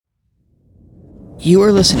You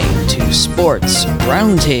are listening to Sports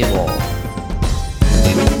Roundtable.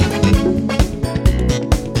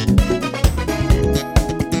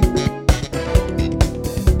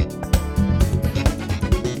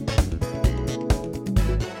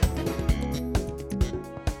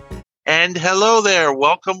 And hello there.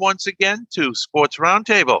 Welcome once again to Sports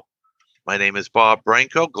Roundtable. My name is Bob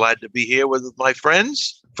Branco. Glad to be here with my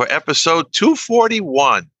friends for episode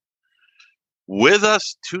 241. With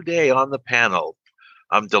us today on the panel,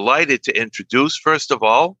 I'm delighted to introduce, first of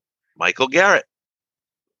all, Michael Garrett.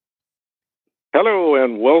 Hello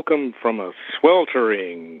and welcome from a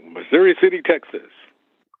sweltering Missouri City, Texas.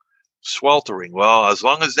 Sweltering. Well, as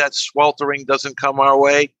long as that sweltering doesn't come our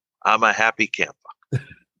way, I'm a happy camper.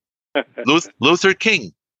 Luther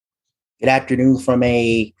King. Good afternoon from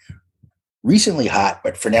a recently hot,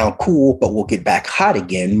 but for now cool, but we'll get back hot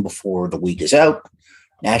again before the week is out.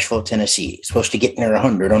 Nashville, Tennessee. Supposed to get near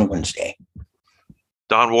 100 on Wednesday.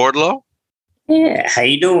 Don Wardlow. Yeah, how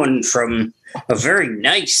you doing? From a very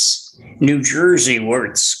nice New Jersey where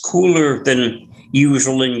it's cooler than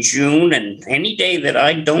usual in June, and any day that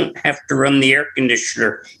I don't have to run the air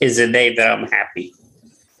conditioner is a day that I'm happy.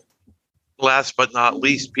 Last but not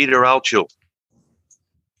least, Peter Alchul.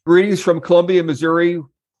 Greetings from Columbia, Missouri,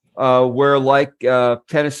 where like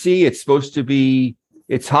Tennessee, it's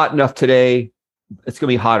hot enough today. It's going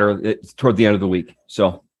to be hotter toward the end of the week.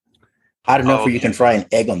 So hot enough where you can fry an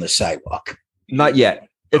egg on the sidewalk. Not yet.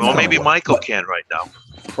 Well, maybe Michael can right now.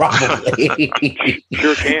 Probably.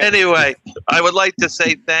 Sure can. Anyway, I would like to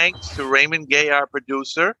say thanks to Raymond Gay, our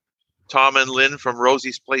producer, Tom and Lynn from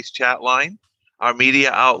Rosie's Place chat line, our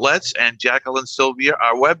media outlets, and Jacqueline Sylvia,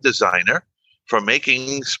 our web designer, for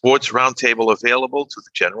making Sports Roundtable available to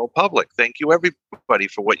the general public. Thank you, everybody,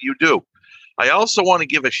 for what you do. I also want to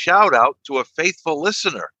give a shout out to a faithful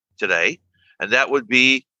listener today, and that would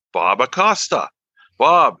be Bob Acosta.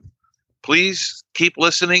 Bob, please keep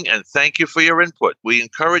listening, and thank you for your input. We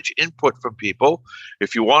encourage input from people.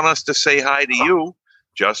 If you want us to say hi to you,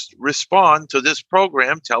 just respond to this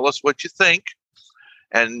program. Tell us what you think.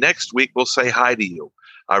 And next week, we'll say hi to you.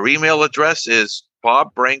 Our email address is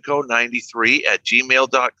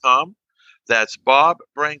bobbranco93@gmail.com. That's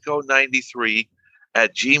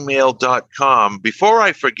bobbranco93@gmail.com. Before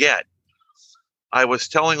I forget, I was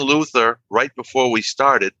telling Luther right before we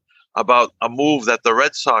started about a move that the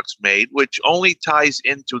Red Sox made, which only ties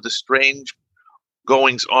into the strange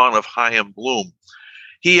goings on of Chaim Bloom.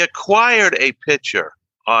 He acquired a pitcher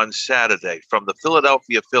on Saturday from the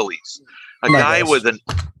Philadelphia Phillies. I'm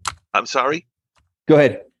sorry? Go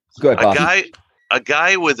ahead, Bob. A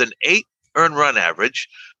guy with an 8 earned run average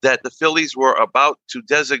that the Phillies were about to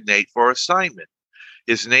designate for assignment.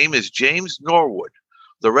 His name is James Norwood.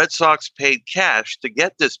 The Red Sox paid cash to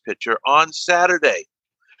get this pitcher on Saturday.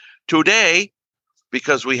 Today,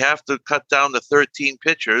 because we have to cut down to 13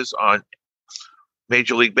 pitchers on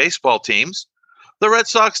Major League Baseball teams, the Red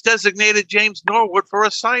Sox designated James Norwood for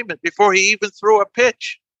assignment before he even threw a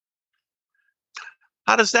pitch.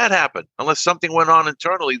 How does that happen? Unless something went on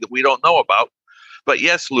internally that we don't know about. But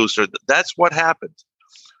yes, Lucer, that's what happened.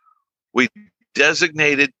 We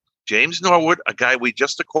designated James Norwood, a guy we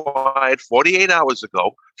just acquired 48 hours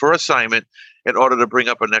ago, for assignment in order to bring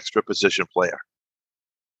up an extra position player.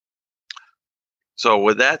 So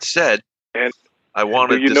with that said, and I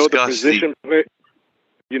want to discuss the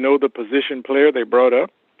position player they brought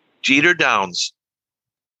up? Jeter Downs.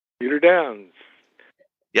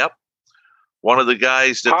 Yep. One of the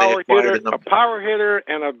guys that they acquired. A power hitter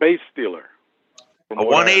and a base stealer. A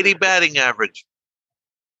 180 batting average.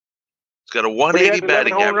 He's got a 180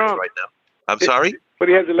 batting average right now. I'm sorry? But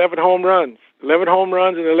he has 11 home runs. 11 home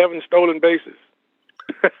runs and 11 stolen bases.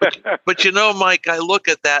 But Mike, I look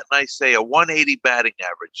at that and I say a 180 batting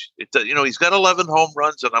average. He's got 11 home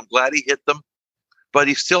runs and I'm glad he hit them, but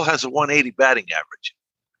he still has a 180 batting average.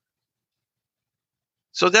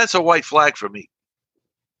 So that's a white flag for me.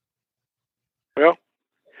 Well,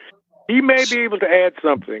 he may be able to add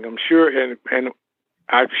something, I'm sure, and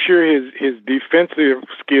I'm sure his defensive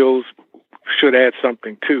skills should add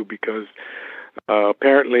something too, because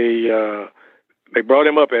apparently they brought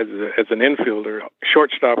him up as an infielder.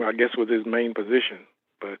 Shortstop, I guess, was his main position.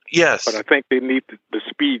 But yes, but I think they need the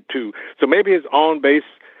speed too. So maybe his on base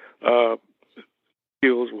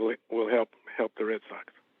skills will help the Red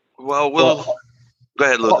Sox. Well, go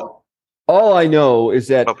ahead, Luther. All I know is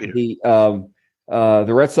that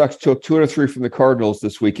the Red Sox took 2 out of 3 from the Cardinals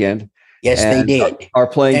this weekend. Yes, they did. Are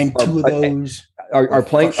playing, and two of those are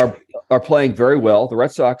playing very well. The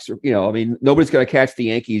Red Sox are, nobody's going to catch the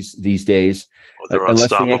Yankees these days. They're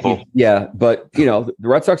unstoppable. But the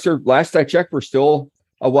Red Sox are, last I checked, were still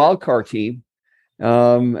a wild card team.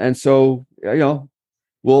 And so,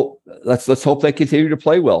 let's hope they continue to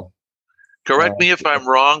play well. Correct me if I'm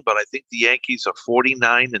wrong, but I think the Yankees are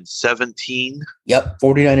 49-17. Yep,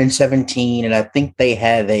 49-17, and I think they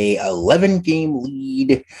have a 11-game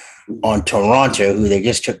lead on Toronto, who they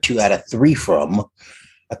just took 2 out of 3 from.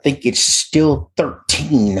 I think it's still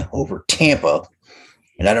 13 over Tampa,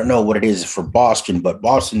 and I don't know what it is for Boston, but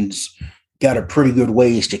Boston's got a pretty good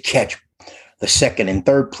ways to catch the second and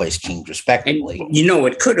third place teams, respectively. And,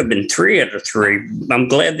 it could have been 3 out of 3. I'm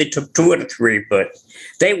glad they took 2 out of 3, but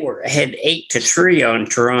they were ahead 8-3 on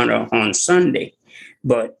Toronto on Sunday.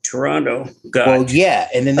 But Toronto got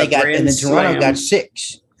and then Toronto got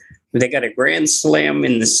 6. They got a grand slam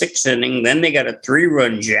in the 6th inning. Then they got a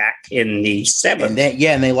 3-run jack in the 7th.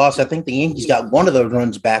 And they lost. I think the Yankees got one of those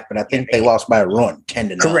runs back, but I think they lost by a run,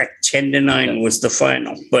 10-9. Correct, 10-9 was the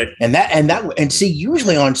final. But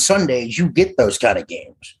usually on Sundays you get those kind of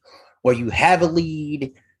games where you have a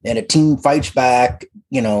lead and a team fights back,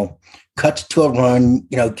 cuts to a run,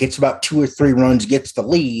 gets about 2 or 3 runs, gets the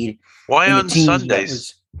lead. Why on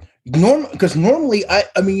Sundays? Because normally, I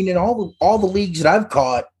mean, in all the leagues that I've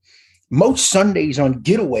caught, most Sundays on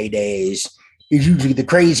getaway days is usually the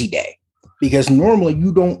crazy day, because normally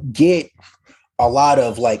you don't get a lot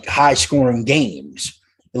of like high scoring games.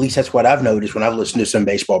 At least that's what I've noticed when I've listened to some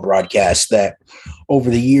baseball broadcasts that over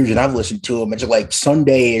the years, and I've listened to them. It's like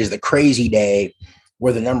Sunday is the crazy day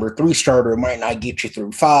where the number 3 starter might not get you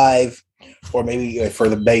through 5, or maybe for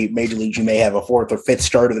the major leagues, you may have a 4th or 5th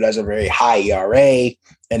starter that has a very high ERA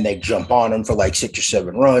and they jump on them for like 6 or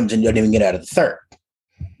 7 runs and you don't even get out of the 3rd.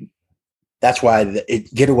 That's why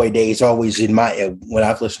getaway day is always when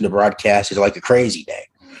I've listened to broadcasts, it's like a crazy day.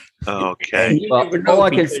 Okay. Well,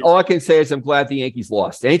 all I can say is I'm glad the Yankees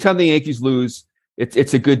lost. Anytime the Yankees lose,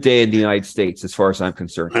 it's a good day in the United States, as far as I'm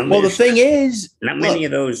concerned. Well, the thing is, not many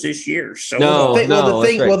of those this year. So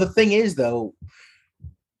the thing is, though,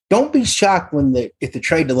 don't be shocked if the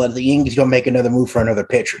trade deadline the Yankees don't make another move for another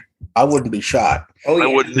pitcher. I wouldn't be shocked. I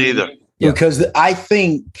wouldn't either, because I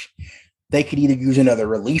think they could either use another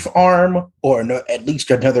relief arm or at least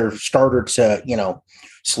another starter to,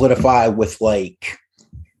 solidify with like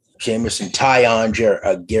Jameson Taillon,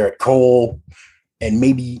 Garrett Cole, and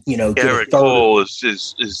maybe, Garrett Cole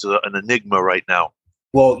is an enigma right now.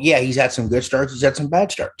 Well, yeah, he's had some good starts. He's had some bad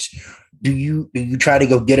starts. Do you try to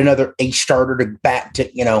go get another ace starter to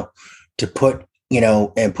put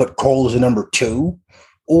Cole as a number 2?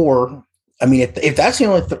 Or, I mean, if that's the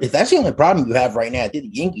only problem you have right now at the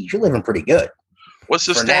Yankees, you're living pretty good. What's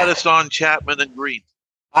the status on Chapman and Green?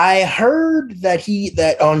 I heard that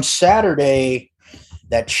on Saturday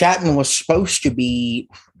that Chapman was supposed to be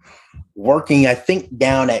working, I think,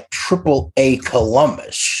 down at AAA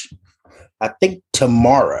Columbus. I think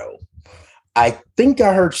tomorrow. I think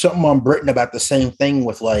I heard something on Britain about the same thing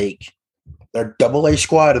with like their AA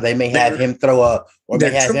squad, or they may have him throw a live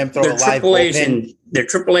bullpen. Their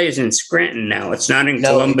AAA is in Scranton now. It's not in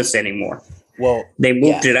Columbus anymore. Well, they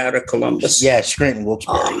moved it out of Columbus. Yeah, Scranton,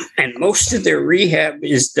 Wilkes-Barre. And most of their rehab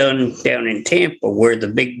is done down in Tampa, where the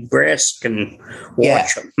big brass can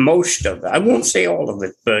watch most of it. I won't say all of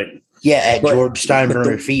it, but at George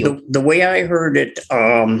Steinbrenner Field. The way I heard it,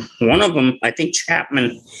 one of them, I think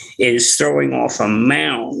Chapman, is throwing off a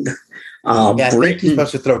mound. I think he's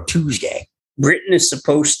supposed to throw Tuesday. Britton is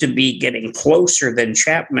supposed to be getting closer than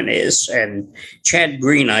Chapman is, and Chad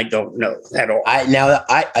Green, I don't know at all. I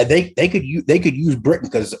think they could use Britton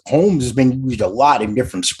because Holmes has been used a lot in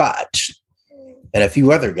different spots, and a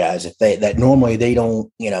few other guys that normally they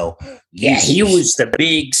don't, Yeah, he was the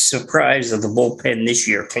big surprise of the bullpen this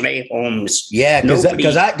year, Clay Holmes. Yeah,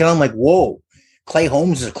 because I'm like, whoa, Clay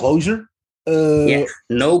Holmes is a closer.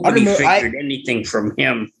 Nobody figured anything from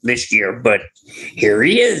him this year, but here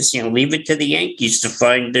he is. Leave it to the Yankees to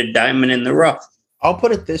find the diamond in the rough. I'll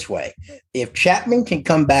put it this way: if Chapman can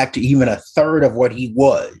come back to even a third of what he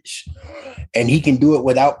was, and he can do it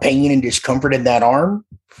without pain and discomfort in that arm,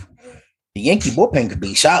 the Yankee bullpen could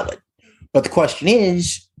be solid. But the question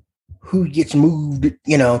is, who gets moved,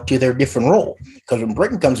 to their different role? Because when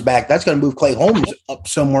Britton comes back, that's going to move Clay Holmes up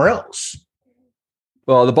somewhere else.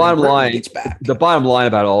 Well, the bottom line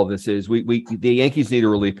about all of this is the Yankees need a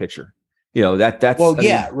relief pitcher. Relief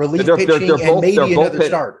pitching and maybe another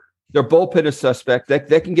starter. Their bullpen is suspect.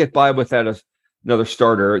 They can get by without another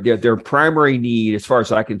starter. Their primary need, as far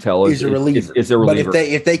as I can tell, is a reliever. But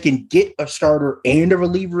if they can get a starter and a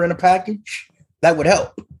reliever in a package, that would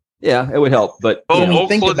help. Yeah, it would help. But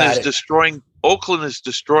Oakland is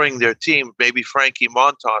destroying their team. Maybe Frankie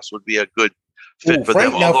Montas would be a good fit for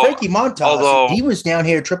them. Frankie Montas, he was down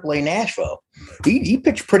here at AAA Nashville. He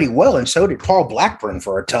pitched pretty well, and so did Paul Blackburn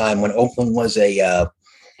for a time when Oakland was a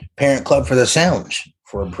parent club for the Sounds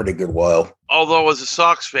for a pretty good while. Although, as a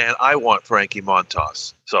Sox fan, I want Frankie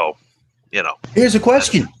Montas. So, Here's a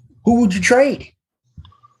question. Who would you trade?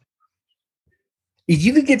 If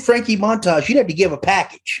you could get Frankie Montas, you'd have to give a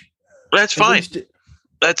package. That's fine.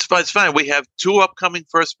 That's fine. We have two upcoming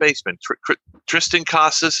first basemen, Tristan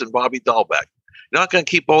Casas and Bobby Dahlbeck. You're not going to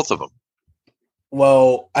keep both of them.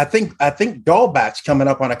 Well, I think Dahlbeck's coming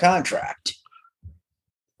up on a contract,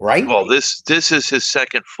 right? Well, this is his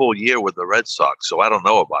second full year with the Red Sox, so I don't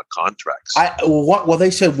know about contracts.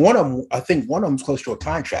 They said one of them. I think one of them's close to a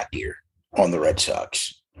contract year on the Red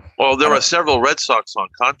Sox. Well, there are several Red Sox on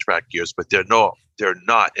contract years, but they're not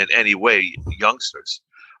in any way youngsters.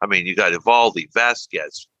 I mean, you got Evaldi,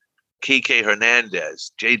 Vasquez, Kike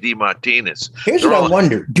Hernandez, J.D. Martinez. Here's what I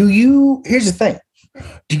wonder. Here's the thing.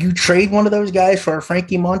 Do you trade one of those guys for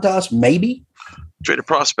Frankie Montas? Maybe. Trade a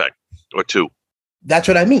prospect or two. That's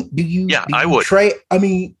what I mean. I would. Trade. I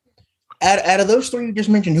mean, out of those three you just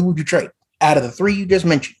mentioned, who would you trade? Out of the three you just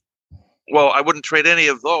mentioned. Well, I wouldn't trade any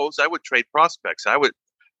of those. I would trade prospects. I would.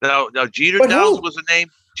 Now Jeter Downs was a name.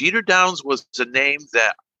 Jeter Downs was a name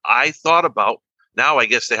that I thought about. Now I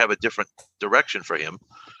guess they have a different direction for him,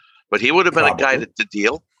 but he would have been a guy to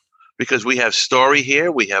deal because we have Story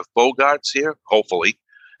here, we have Bogarts here, hopefully,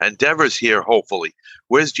 and Devers here, hopefully.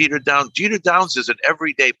 Where's Jeter Downs? Jeter Downs is an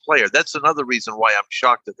everyday player. That's another reason why I'm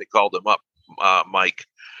shocked that they called him up, Mike,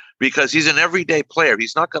 because he's an everyday player.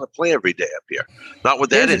 He's not going to play every day up here, not with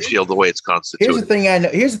that infield the way it's constituted. Here's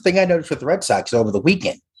the thing I noticed with the Red Sox over the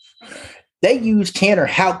weekend. They used Tanner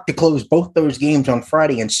Houck to close both those games on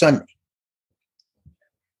Friday and Sunday.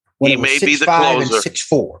 He may be the closer.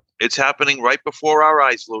 6-4. It's happening right before our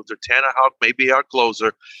eyes, Luther. Tanner Houck may be our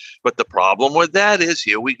closer. But the problem with that is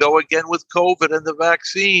here we go again with COVID and the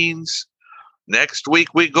vaccines. Next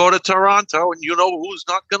week we go to Toronto, and you know who's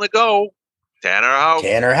not going to go?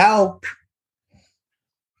 Tanner Houck.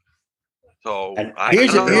 So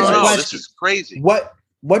here's a question. This is crazy.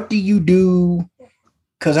 What do you do?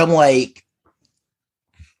 Because I'm like,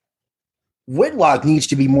 Whitlock needs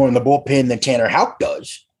to be more in the bullpen than Tanner Houck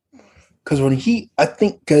does. Because I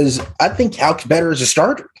think Houck's better as a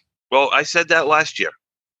starter. Well, I said that last year.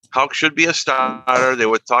 Houck should be a starter. They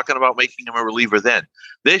were talking about making him a reliever then.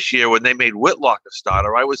 This year, when they made Whitlock a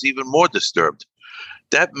starter, I was even more disturbed.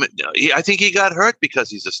 I think he got hurt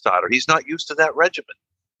because he's a starter. He's not used to that regimen.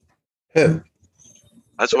 Who?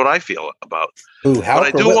 That's what I feel about. Who? Houck?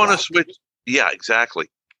 But I do want to switch. Yeah,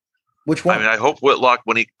 exactly. Which one? I mean, I hope Whitlock,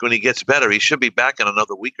 when he gets better, he should be back in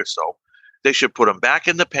another week or so. They should put him back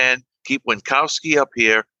in the pen, keep Winkowski up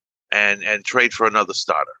here, and trade for another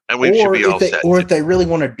starter. And we should be all set. Or if they really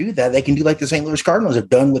want to do that, they can do like the St. Louis Cardinals have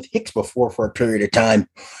done with Hicks before for a period of time.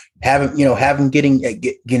 Have him give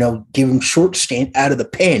him short stint out of the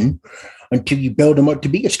pen until you build him up to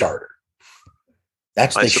be a starter.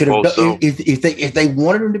 They should have done. So. If they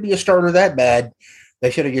wanted him to be a starter that bad, they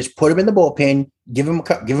should have just put him in the bullpen, give him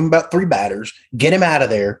about 3 batters, get him out of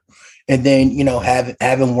there, and then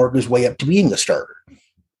have him work his way up to being the starter.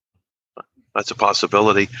 That's a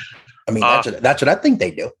possibility. I mean, that's what I think they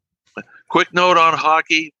do. Quick note on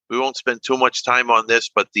hockey. We won't spend too much time on this,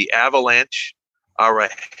 but the Avalanche are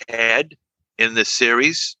ahead in this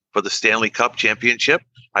series for the Stanley Cup Championship.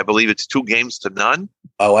 I believe it's 2-0.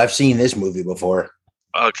 Oh, I've seen this movie before.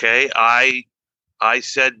 Okay. I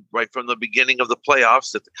said right from the beginning of the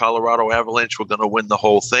playoffs that the Colorado Avalanche were going to win the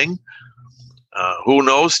whole thing. Who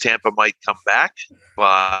knows? Tampa might come back,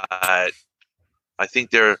 but I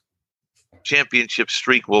think their championship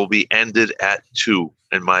streak will be ended at 2,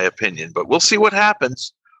 in my opinion. But we'll see what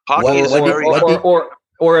happens. Hockey is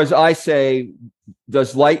or as I say,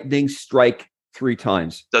 does lightning strike 3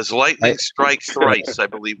 times? Does lightning strike thrice? I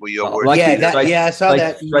believe were your words. I saw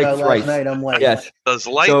that last night. I'm like, yes. Does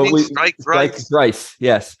lightning strike thrice? Thrice,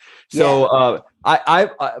 yes. So I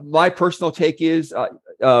my personal take is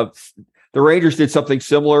the Rangers did something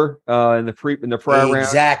similar in the prior round.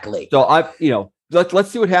 Exactly. So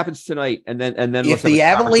let's see what happens tonight, and then if the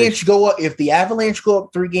Avalanche go up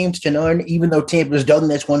 3-0, even though Tampa's done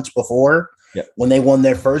this once before, when they won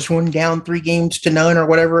their first one down 3-0 or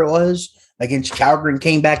whatever it was against Calgary and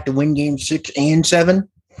came back to win games 6 and 7.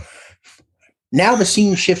 Now the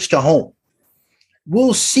scene shifts to home.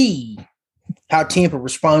 We'll see how Tampa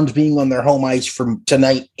responds being on their home ice from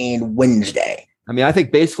tonight and Wednesday. I mean, I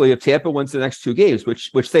think basically if Tampa wins the next 2 games,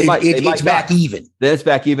 which they might, it's back even. Then it's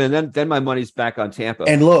back even, and then my money's back on Tampa.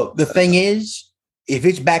 And look, the thing is, if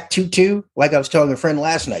it's back 2-2, like I was telling a friend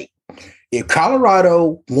last night, if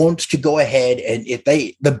Colorado wants to go ahead and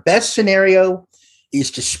the best scenario is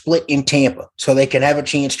to split in Tampa so they can have a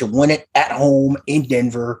chance to win it at home in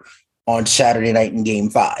Denver on Saturday night in Game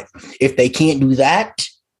 5. If they can't do that,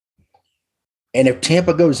 and if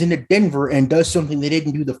Tampa goes into Denver and does something they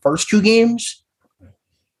didn't do the first 2 games,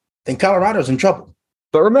 then Colorado's in trouble.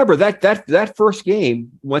 But remember that first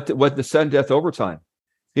game went to sudden death overtime.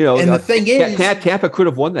 And the thing is, Tampa could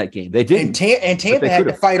have won that game. They didn't. And Tampa had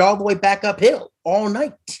to fight all the way back uphill all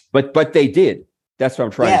night. But they did. That's what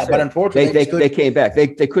I'm trying to say. Yeah, but unfortunately, they came back. They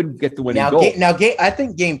couldn't get the winning goal. I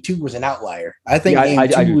think Game 2 was an outlier. I think Game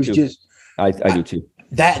 2 was just. I do too.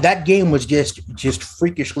 That game was just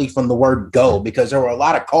freakishly from the word go, because there were a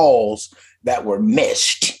lot of calls that were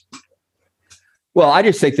missed. Well, I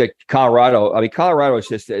just think that Colorado is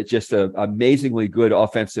just an amazingly good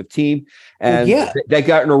offensive team, and they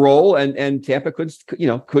got in a roll, and Tampa couldn't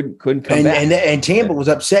come back. And Tampa was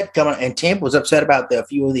upset about a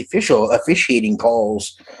few of the officiating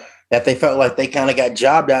calls that they felt like they kind of got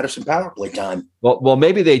jobbed out of some power play time. Well,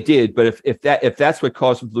 maybe they did, but if that's what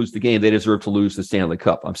caused them to lose the game, they deserve to lose the Stanley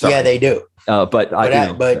Cup. I'm sorry. Yeah, they do. But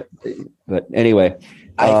anyway.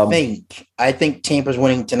 I think Tampa's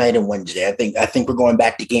winning tonight and Wednesday. I think we're going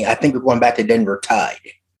back to Denver tied.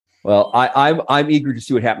 Well, I'm eager to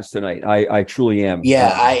see what happens tonight. I truly am.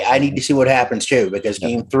 Yeah, I need to see what happens too, because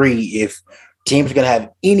Game 3, if Tampa's going to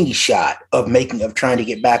have any shot of trying to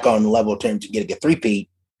get back on level terms to get a 3-peat,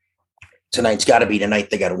 tonight's got to be the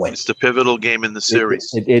night they got to win. It's the pivotal game in the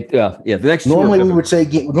series. The next normally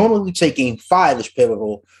we'd say Game 5 is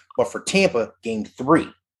pivotal, but for Tampa, Game 3.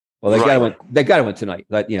 Well, they got to win tonight.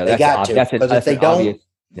 They got to, because if they don't,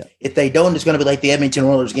 it's going to be like the Edmonton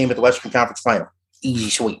Oilers game at the Western Conference Final.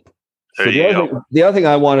 Easy sweep. The other thing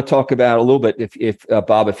I want to talk about a little bit, if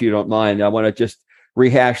Bob, if you don't mind, I want to just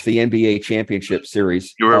rehash the NBA championship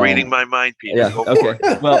series. You were reading my mind, Peter. Yeah. Okay.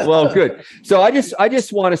 well, good. So I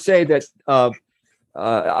just want to say that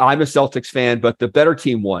I'm a Celtics fan, but the better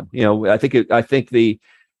team won. I think the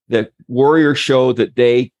Warriors showed that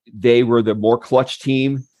they were the more clutch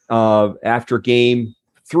team. After Game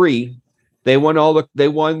 3, they won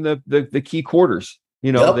the key quarters.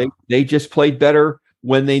 They just played better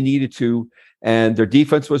when they needed to, and their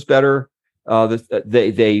defense was better. Tatum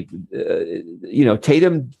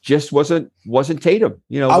just wasn't Tatum.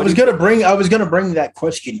 I was going to bring that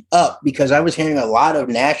question up, because I was hearing a lot of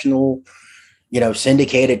national,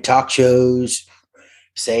 syndicated talk shows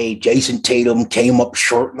say Jason Tatum came up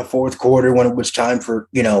short in the fourth quarter when it was time for,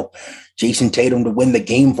 Jason Tatum to win the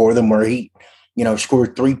game for them, where he,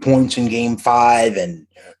 scored 3 points in Game 5 and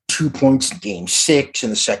 2 points in Game 6 in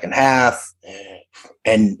the second half,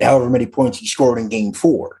 and however many points he scored in Game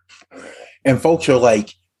 4. And folks are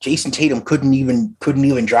like, Jason Tatum couldn't even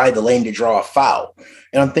drive the lane to draw a foul.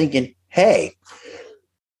 And I'm thinking, hey,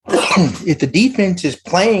 if the defense is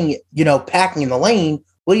playing, packing in the lane,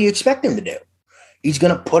 what do you expect him to do? He's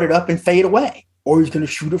going to put it up and fade away, or he's going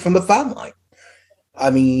to shoot it from the foul line.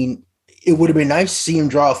 I mean, it would have been nice to see him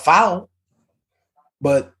draw a foul,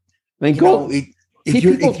 but I think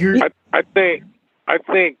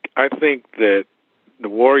that the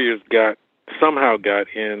Warriors somehow got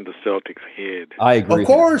in the Celtics' head. I agree. Of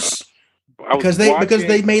course, because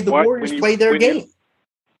they made the Warriors play their game.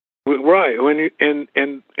 Right.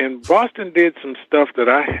 And Boston did some stuff that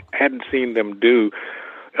I hadn't seen them do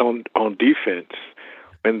on defense.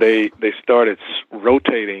 And they started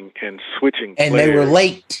rotating and switching and players. They were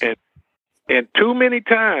late. And too many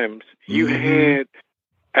times you had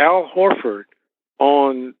Al Horford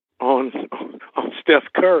on Steph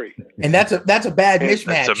Curry. And that's a bad mismatch.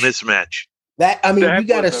 That's a mismatch. You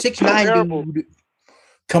got a 6'9" dude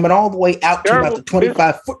coming all the way out to about the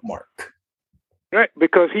 25-foot mark. Right,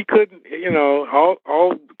 because he couldn't,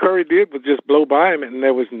 all Curry did was just blow by him, and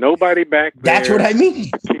there was nobody back there. That's what I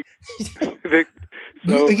mean.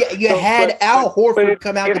 You had Al Horford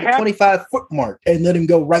come out to the 25-foot mark and let him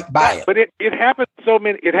go right by him. But it happened so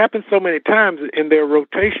many times in their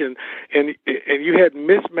rotation, and you had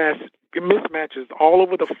mismatches all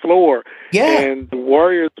over the floor. Yeah. And the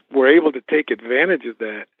Warriors were able to take advantage of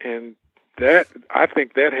that, and that I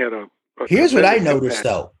think that had a Here's what I noticed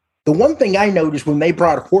though. The one thing I noticed when they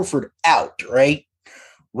brought Horford out, right?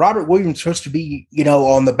 Robert Williams was supposed to be,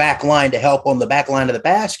 on the back line to help on the back line of the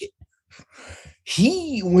basket.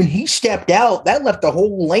 When he stepped out, that left the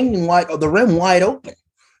whole lane the rim wide open.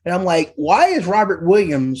 And I'm like, why is Robert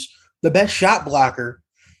Williams, the best shot blocker,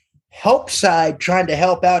 help side trying to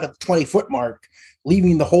help out at the 20-foot mark,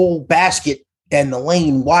 leaving the whole basket and the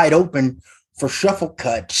lane wide open for shuffle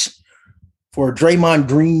cuts for Draymond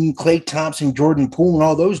Green, Klay Thompson, Jordan Poole, and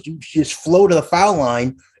all those dudes just flow to the foul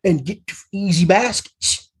line and get easy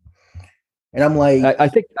baskets. And I'm like, I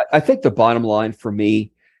think the bottom line for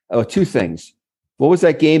me, two things. What was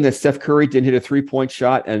that game that Steph Curry didn't hit a 3-point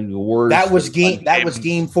shot and the Warriors? That was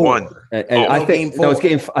game 4. And I think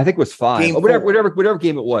game 4. I think it was 5. Game Whatever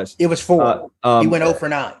game it was. It was 4. He went 0 for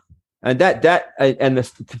 9. And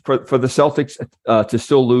for the Celtics to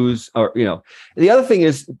still lose, or the other thing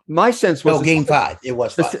is, my sense was game 5. It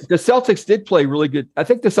was 5. The Celtics did play really good. I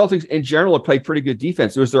think the Celtics in general have played pretty good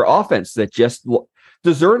defense. It was their offense that just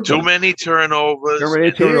deserved too many turnovers.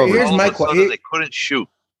 Here's my question: they couldn't shoot.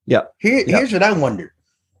 Yeah. Here's what I wonder.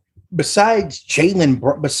 Besides Jaylen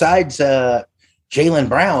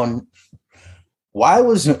Brown, why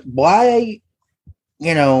was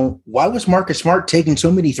Marcus Smart taking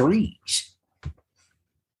so many threes?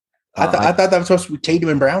 I thought that was supposed to be Tatum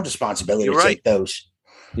and Brown's responsibility to take those.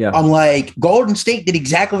 Yeah. I'm like, Golden State did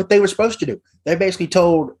exactly what they were supposed to do. They basically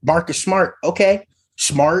told Marcus Smart, okay,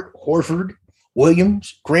 Smart, Horford,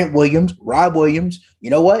 Williams, Grant Williams, Rob Williams, you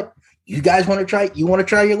know what? You guys want to try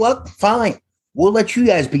your luck? Fine. We'll let you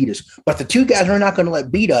guys beat us. But the two guys we're not going to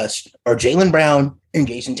let beat us are Jaylen Brown and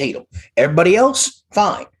Jason Tatum. Everybody else,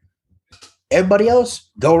 fine. Everybody else,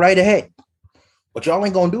 go right ahead. But y'all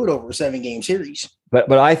ain't going to do it over a 7-game series.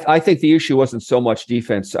 But I think the issue wasn't so much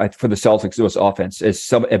defense for the Celtics; it was offense.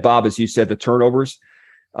 Bob, as you said, the turnovers.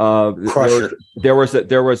 There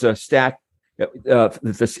was a stat. If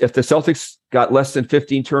the Celtics got less than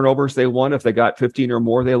 15 turnovers, they won. If they got 15 or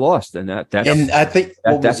more, they lost. And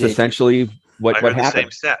that's essentially what happened. The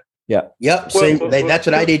same stat. Yeah. Yep. That's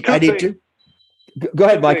what I did. I did too. Go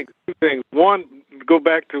ahead, Mike. Two things. One, go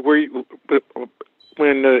back to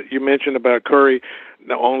when you mentioned about Curry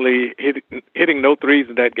only hitting no threes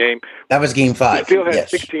in that game. That was game 5. He still had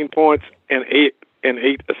 16 points and 8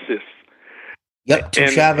 assists. Yep. Too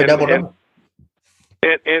shy of a double-double.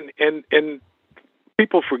 And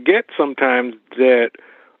people forget sometimes that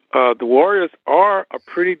the Warriors are a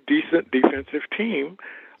pretty decent defensive team.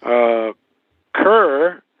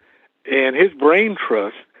 Kerr and his brain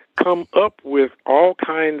trust come up with all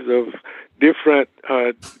kinds of different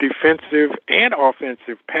defensive and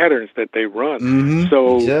offensive patterns that they run. Mm-hmm.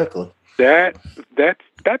 So exactly.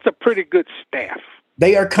 That's a pretty good staff.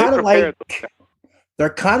 They are kind of like they're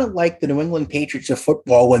kind of like the New England Patriots of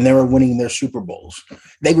football when they were winning their Super Bowls.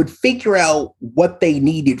 They would figure out what they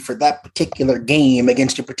needed for that particular game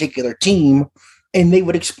against a particular team, and they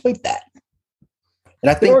would exploit that. And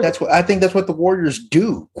I think that's what the Warriors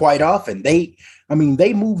do quite often. They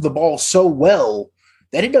move the ball so well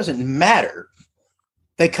that it doesn't matter.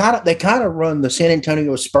 They kind of run the San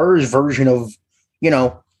Antonio Spurs version of,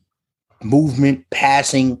 movement,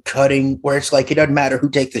 passing, cutting, where it's like it doesn't matter who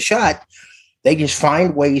takes the shot. They just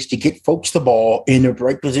find ways to get folks the ball in the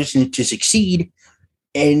right position to succeed,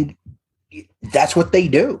 and that's what they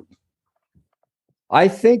do. I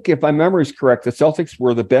think, if my memory is correct, the Celtics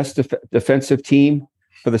were the best defensive team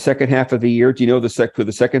for the second half of the year. Do you know who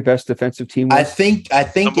the second best defensive team was? I think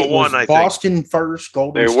number it was Boston first,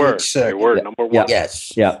 Golden State second. They were number one. Yeah.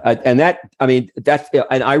 Yes. Yeah. And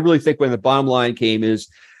I really think when the bottom line came is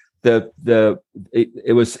it had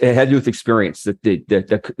to do with experience. That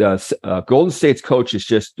the Golden State's coach is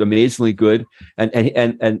just amazingly good and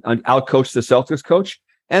outcoached the Celtics coach.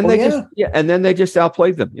 And then they just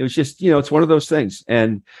outplayed them. It was just, it's one of those things.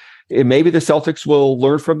 And maybe the Celtics will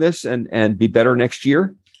learn from this and be better next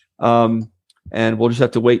year. And we'll just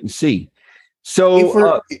have to wait and see.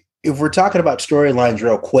 So if we're talking about storylines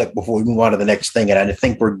real quick before we move on to the next thing, and I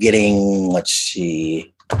think we're getting, let's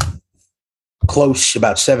see, close,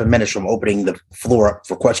 about 7 minutes from opening the floor up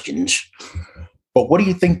for questions. But what do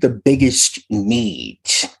you think the biggest need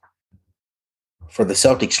for the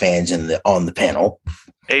Celtics fans on the panel?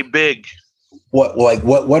 A big. What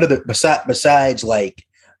are the besides like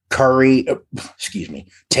Curry,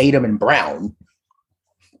 Tatum and Brown,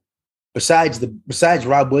 besides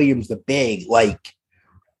Rob Williams, the big, like,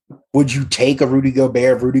 would you take a Rudy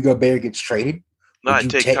Gobert if Rudy Gobert gets traded? No, I'd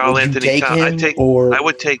take Karl Anthony Towns. I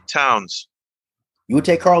would take Towns. You would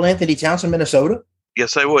take Karl Anthony Towns from Minnesota?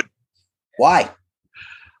 Yes, I would. Why?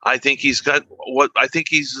 I think he's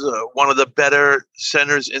one of the better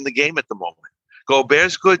centers in the game at the moment.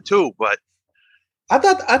 Gobert's good too, but I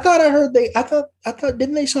thought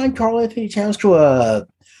didn't they sign Karl Anthony Towns to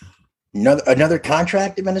another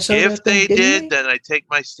contract in Minnesota? If they did, then I take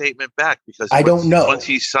my statement back, because I don't know. Once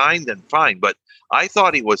he's signed, then fine. But I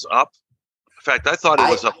thought he was up. In fact, I thought he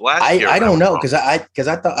was up last year. I don't know, because I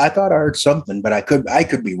thought I heard something, but I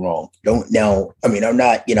could be wrong. Don't know. I mean, I'm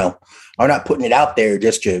not putting it out there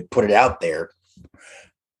just to put it out there.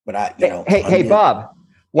 But Hey, Bob.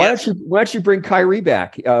 Why don't you bring Kyrie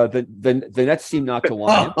back? The Nets seem not to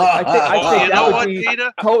want him. I think that would be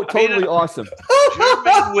Peter? totally awesome.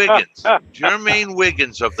 Jermaine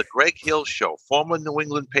Wiggins of the Greg Hill Show, former New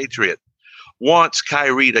England Patriot, wants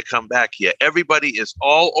Kyrie to come back here. Everybody is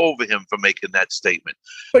all over him for making that statement.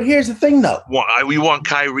 But here's the thing, though. We want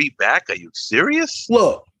Kyrie back? Are you serious?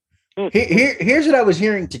 Look, here's what I was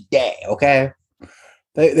hearing today, okay?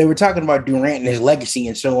 They were talking about Durant and his legacy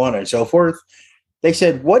and so on and so forth. They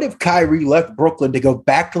said, what if Kyrie left Brooklyn to go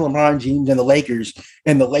back to LeBron James and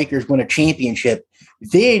the Lakers win a championship?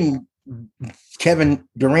 Then Kevin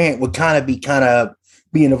Durant would kind of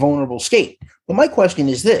be in a vulnerable state. But my question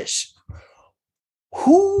is this.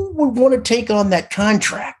 Who would want to take on that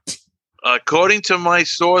contract? According to my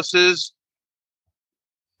sources,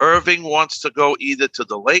 Irving wants to go either to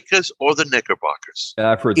the Lakers or the Knickerbockers.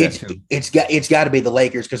 I've heard that too. It's got to be the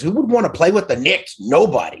Lakers, because who would want to play with the Knicks?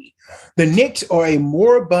 Nobody. The Knicks are a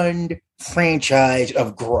moribund franchise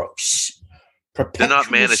of gross. They're not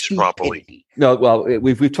managed stupidity. properly. No, well,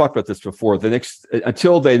 we've talked about this before.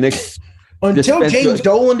 Until James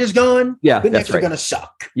Dolan is gone, the Knicks are going to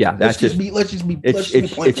suck. Yeah, let's just be point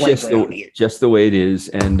blank around here. Just the way it is,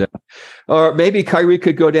 and or maybe Kyrie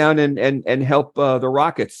could go down and help the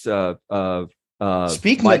Rockets. Speaking of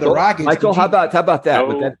the Rockets, Michael, how about that?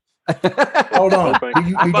 No. Hold on.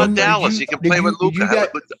 How about Dallas? You can play with Luka.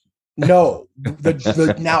 No.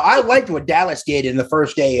 Now I liked what Dallas did in the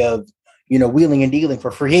first day of wheeling and dealing for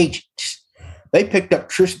free agents. They picked up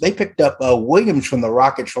Williams from the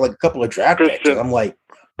Rockets for like a couple of draft picks. I'm like,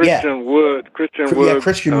 Christian Wood. Christian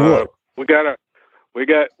Wood. We got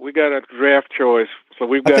a draft choice. So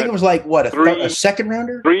we've got. I think it was like what a second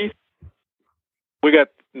rounder. We got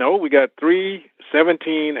 3,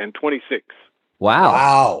 17, and 26.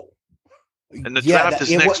 Wow. And the draft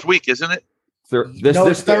is next week, isn't it?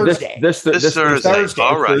 This Thursday. This Thursday.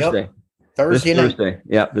 All right. Thursday. Thursday night. Thursday.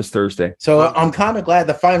 Yeah, this Thursday. So I'm kind of glad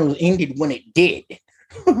the finals ended when it did.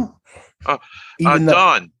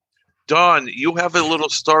 Don, you have a little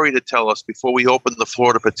story to tell us before we open the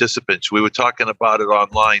floor to participants. We were talking about it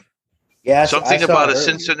online. Yeah, something about a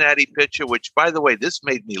Cincinnati pitcher, which, by the way, this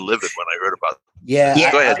made me livid when I heard about it.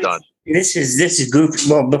 Yeah. Go ahead, Don. This is goofy.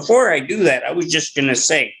 Well, before I do that, I was just going to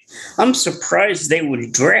say, I'm surprised they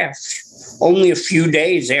would draft only a few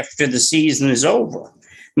days after the season is over.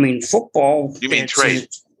 I mean, football. You mean trade?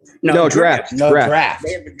 No, draft. No draft.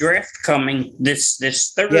 They have a draft coming this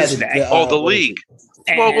Thursday. The league.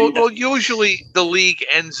 Well, usually the league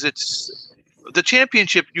ends the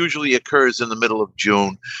championship usually occurs in the middle of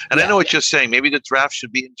June. And I know what you're saying. Maybe the draft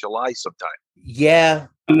should be in July sometime. Yeah.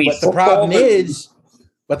 I mean, but the problem is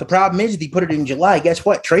if you put it in July, guess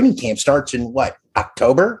what? Training camp starts in what?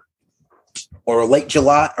 October? Or late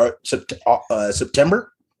July or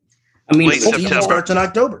September? I mean, football starts in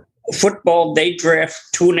October. Football, they draft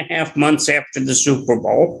 2.5 months after the Super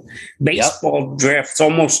Bowl. Baseball drafts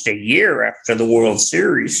almost a year after the World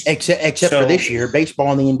Series. Except for this year,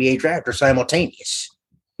 baseball and the NBA draft are simultaneous.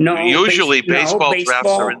 No, usually baseball drafts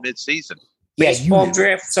are in mid-season. Baseball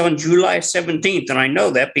drafts on July 17th, and I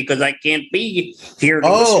know that because I can't be here to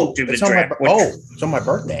listen to the draft. It's on my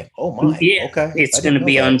birthday. Oh, my. Yeah, okay. It's going to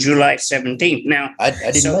be on July 17th. Now, I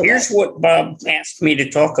didn't know so here's what Bob asked me to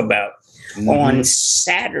talk about. On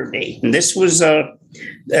Saturday, and this was a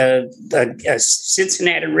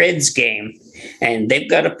Cincinnati Reds game, and they've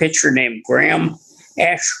got a pitcher named Graham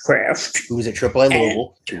Ashcraft, who was at AAA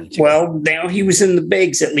Louisville 2 weeks ago. Well, now he was in the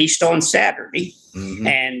bigs at least on Saturday,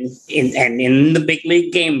 and in the big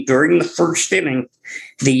league game during the first inning,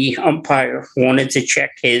 the umpire wanted to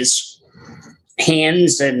check his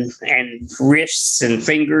hands and wrists and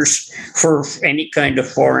fingers for any kind of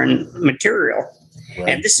foreign material. Right.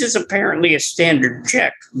 And this is apparently a standard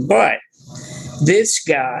check, but this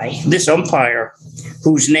umpire,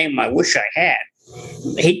 whose name I wish I had,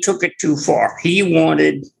 he took it too far. He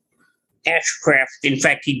wanted Ashcraft. In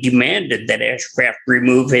fact, he demanded that Ashcraft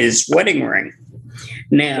remove his wedding ring.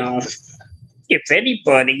 Now, if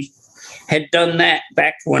anybody had done that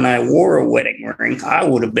back when I wore a wedding ring, I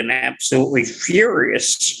would have been absolutely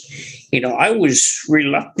furious. I was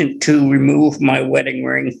reluctant to remove my wedding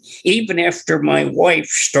ring even after my wife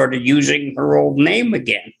started using her old name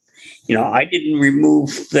again. I didn't remove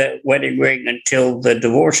the wedding ring until the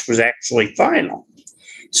divorce was actually final.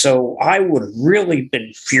 So I would have really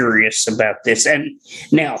been furious about this. And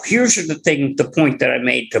now here's the point that I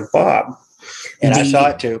made to Bob. And I saw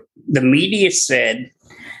it too. The media said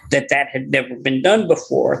that had never been done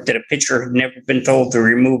before, that a pitcher had never been told to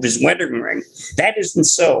remove his wedding ring. That isn't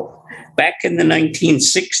so. Back in the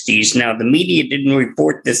 1960s, now the media didn't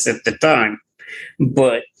report this at the time,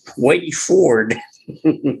 but Whitey Ford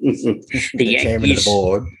The chairman of the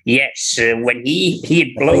board. Yes, when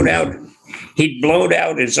he'd blown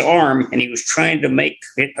out his arm, and he was trying to make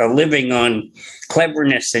a living on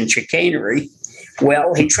cleverness and chicanery.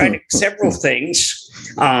 Well, he tried several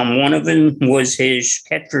things. One of them was his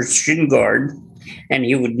catcher's shin guard, and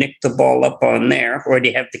he would nick the ball up on there, or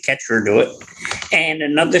he'd have the catcher do it. And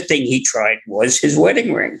another thing he tried was his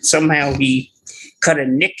wedding ring. Somehow he cut a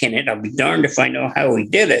nick in it. I'll be darned if I know how he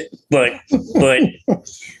did it, but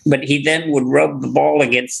he then would rub the ball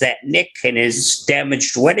against that nick in his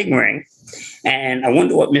damaged wedding ring. And I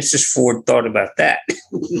wonder what Mrs. Ford thought about that.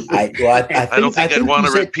 I don't think I'd want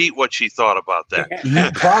to repeat what she thought about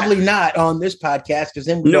that. Probably not on this podcast, because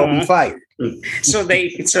then we'll be fired. So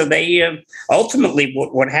they ultimately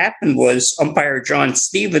what happened was umpire John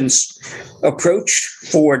Stevens approached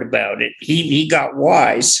Ford about it. He got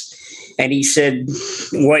wise, and he said,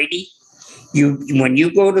 "Whitey, when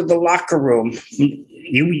you go to the locker room,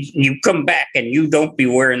 you come back and you don't be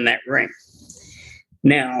wearing that ring."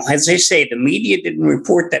 Now, as they say, the media didn't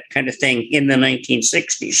report that kind of thing in the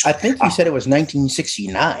 1960s. I think you said it was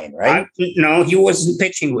 1969, right? No, he wasn't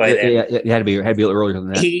pitching by then. Yeah, it had to be earlier than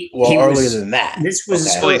that. Earlier than that. This was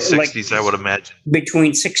late 60s, I would imagine.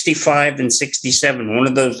 Between 65 and 67, one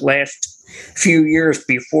of those last few years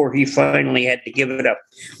before he finally had to give it up.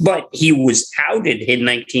 But he was outed in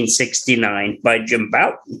 1969 by Jim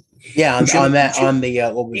Bouton. Yeah, on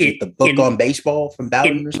the what was it, the book on baseball from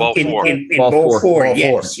Bowden or something? In Ball Four,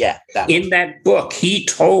 yes. Yeah. In that book, he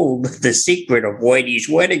told the secret of Whitey's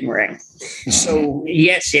wedding ring. So,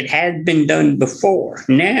 yes, it had been done before.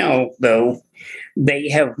 Now, though,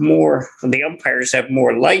 the umpires have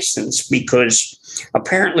more license, because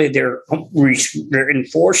apparently they're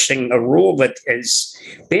enforcing a rule that has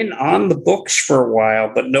been on the books for a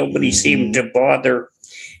while, but nobody seemed to bother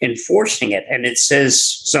enforcing it. And it says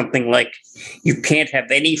something like, you can't have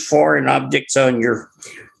any foreign objects on your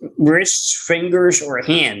wrists, fingers, or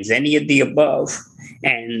hands, any of the above.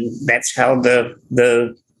 And that's how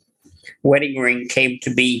the wedding ring came to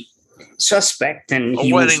be suspect. And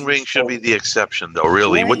a wedding ring should be the exception, though.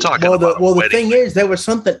 Really, we're talking about. The thing is, there was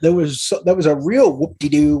a real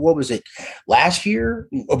whoop-de-doo. What was it last year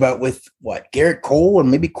about with Garrett Cole and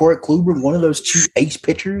maybe Corey Kluber, one of those two ace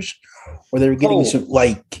pitchers, where they were getting some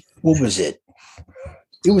what was it?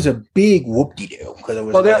 It was a big whoop-de-doo because it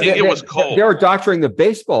was. Well, it was Cole. They were doctoring the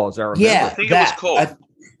baseballs. I remember. Yeah, I think it was Cole.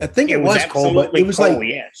 I think it was Cole, but it was Cole,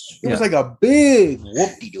 it was like a big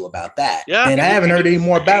whoop-de-doo about that. Yeah, and I haven't heard any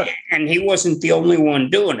more about it. And he wasn't the only one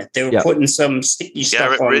doing it. They were putting some sticky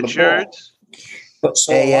stuff on the ball.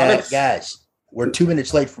 But guys, we're 2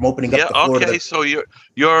 minutes late from opening up the floor. Okay, so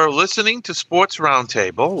you're listening to Sports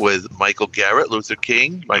Roundtable with Michael Garrett, Luther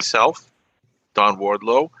King, myself, Don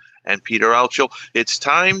Wardlow, and Peter Altschul. It's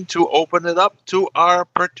time to open it up to our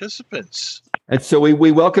participants. And so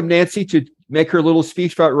we welcome Nancy to make her little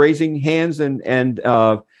speech about raising hands and muting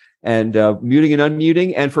and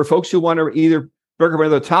unmuting. And for folks who want to either bring up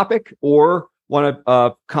another topic or want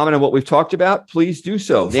to comment on what we've talked about, please do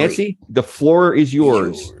so. Nancy, the floor is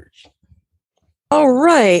yours. All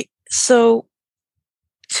right. So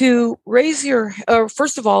to raise your,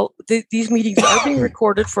 first of all, these meetings are being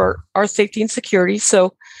recorded for our safety and security.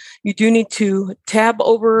 So you do need to tab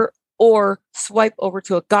over or swipe over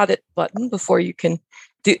to a got it button before you can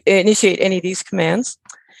initiate any of these commands.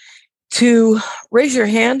 To raise your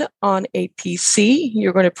hand on a PC,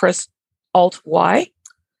 you're going to press Alt-Y.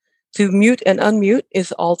 To mute and unmute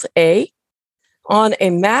is Alt-A. On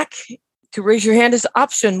a Mac, to raise your hand is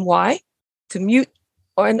Option-Y. To mute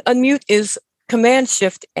and unmute is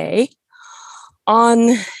Command-Shift-A.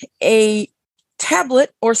 On a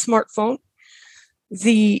tablet or smartphone,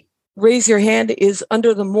 the raise your hand is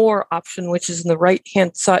under the More option, which is in the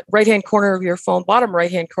right-hand corner of your phone, bottom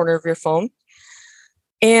right-hand corner of your phone.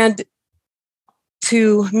 And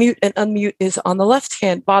to mute and unmute is on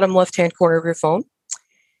the bottom left-hand corner of your phone.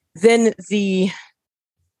 Then the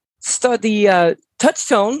touch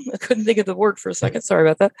tone, I couldn't think of the word for a second. Sorry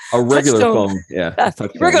about that. A regular phone. Yeah.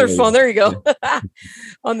 Regular phone. There you go.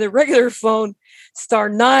 On the regular phone,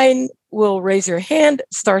 *9 will raise your hand.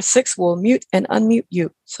 *6 will mute and unmute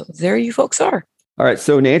you. So there you folks are. All right.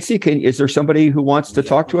 So Nancy, is there somebody who wants to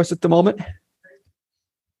talk to us at the moment?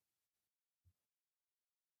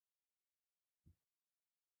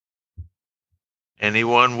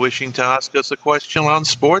 Anyone wishing to ask us a question on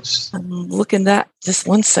sports? I'm looking at just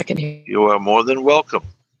 1 second here. You are more than welcome.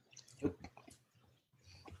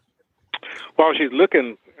 While she's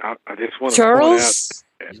looking, I just want to Charles?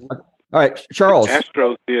 point out. All right, Charles.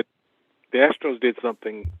 The Astros did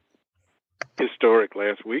something historic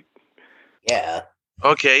last week. Yeah.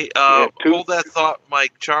 Okay, hold that thought,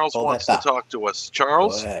 Mike. Charles Hold wants that to thought. talk to us.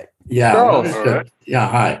 Charles? Go ahead. Yeah. Charles.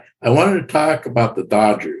 Hi. I wanted to talk about the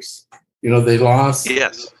Dodgers. They lost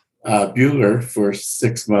Yes. Buehler for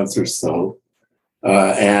 6 months or so.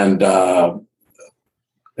 And the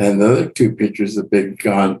other two pitchers have been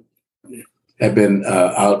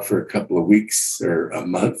out for a couple of weeks or a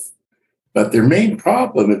month. But their main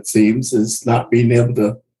problem, it seems, is not being able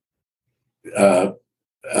to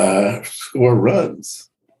score runs.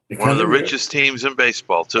 One of the richest teams in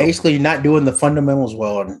baseball, too. Basically, not doing the fundamentals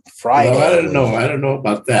well on Friday. Well, I don't know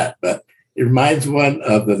about that, but it reminds one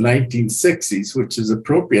of the 1960s, which is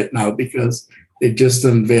appropriate now because they just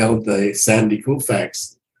unveiled the Sandy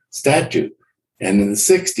Koufax statue. And in the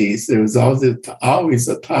 60s, there was always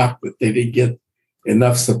a talk that they didn't get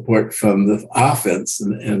enough support from the offense,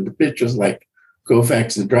 and the pitchers like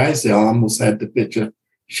Koufax and Drysdale almost had to pitch a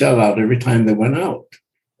shutout every time they went out.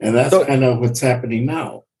 And that's kind of what's happening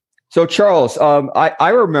now. So, Charles, I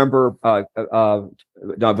remember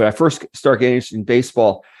when I first started getting interested in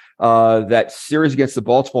baseball, that series against the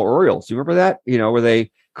Baltimore Orioles. Do you remember that? Where they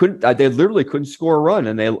literally couldn't score a run,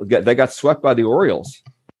 and they got swept by the Orioles.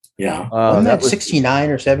 Yeah. Wasn't that 69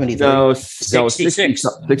 or 73? No, 66.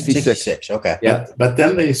 66. Okay. Yeah. But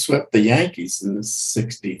then they swept the Yankees in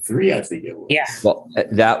 63, I think it was. Yeah. Well,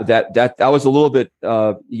 that I was a little bit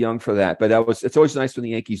young for that, but it's always nice when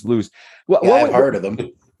the Yankees lose. I've heard of them.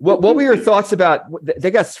 What were your thoughts about?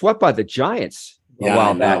 They got swept by the Giants a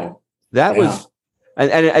while back. That was,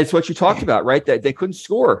 and it's what you talked about, right? That they couldn't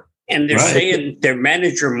score. And they're saying their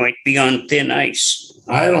manager might be on thin ice.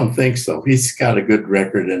 I don't think so. He's got a good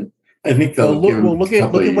record, and I think they'll give him look at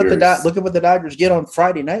what the Dodgers get on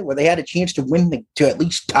Friday night, where they had a chance to win to at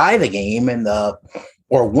least tie the game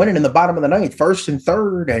or win it in the bottom of the ninth, first and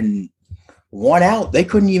third, and one out. They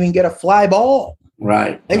couldn't even get a fly ball.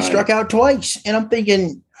 Right. They struck out twice, and I'm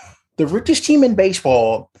thinking the richest team in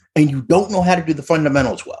baseball, and you don't know how to do the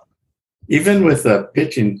fundamentals well. Even with the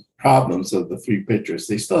pitching problems of the three pitchers,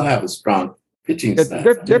 they still have a strong pitching staff.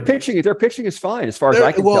 Their pitching is fine as far as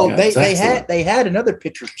I can tell. They had another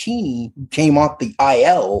pitcher, Cheney, who came off the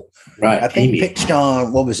IL. Right. I think pitched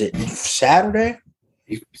on, what was it, Saturday?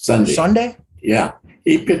 Sunday? Yeah.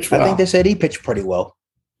 He pitched well. I think they said he pitched pretty well.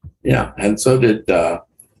 Yeah. And so did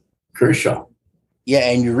Kershaw.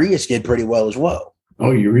 Yeah, and Urias did pretty well as well.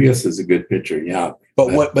 Oh, Urias is a good pitcher, yeah.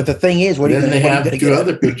 But the thing is, they have two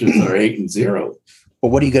other pitchers that are 8-0. But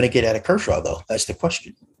what are you going to get out of Kershaw, though? That's the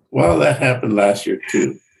question. Well, that happened last year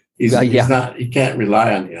too. He's not. You can't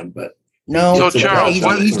rely on him. But no, so Charles,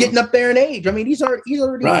 he's getting up there in age. I mean, he's already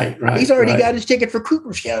got his ticket for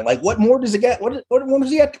Cooperstown. Like, what more does he got? What does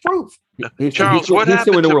he have to prove? Charles, what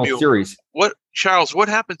happened to World Buehler? Series? What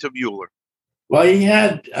happened to Buehler? Well, he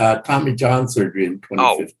had Tommy John surgery in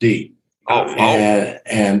 2015.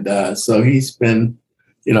 So he's been,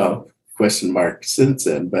 question mark since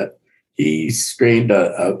then. But he strained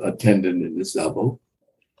a tendon in his elbow.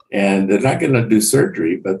 And they're not going to do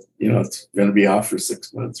surgery, but, it's going to be off for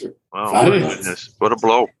 6 months or 5 months. Goodness. What a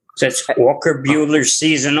blow. So it's Walker Buehler's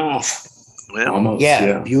season off. Yeah. Almost,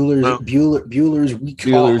 Buehler's week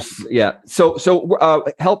off. Yeah. So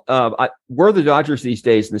help. Where are the Dodgers these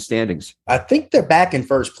days in the standings? I think they're back in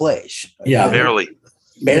first place. Yeah. Barely.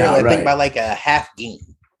 I think by like a half game.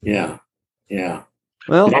 Yeah. Yeah.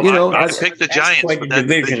 Well, I picked the Giants quite for a that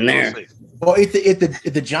division there. Well, if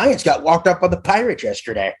the Giants got walked up by the Pirates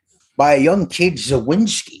yesterday by a young kid,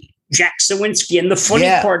 Zawinski. Jack Zawinski. And the funny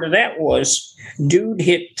part of that was, dude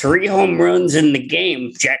hit 3 home runs in the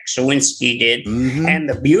game, Jack Zawinski did. Mm-hmm. And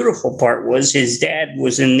the beautiful part was his dad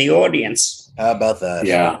was in the audience. How about that?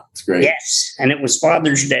 Yeah, it's great. Yes, and it was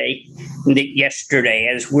Father's Day yesterday,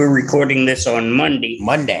 as we're recording this on Monday.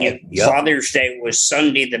 Yep. Father's Day was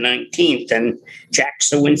Sunday the 19th, and Jack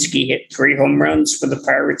Zawinski hit 3 home runs for the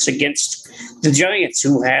Pirates against the Giants,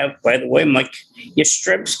 who have, by the way, Mike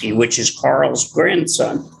Yastrzemski, which is Carl's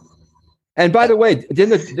grandson. And by the way,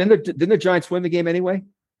 didn't the Giants win the game anyway?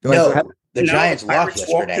 The Giants lost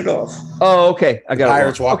yesterday. Walked it off. Oh, okay. I got the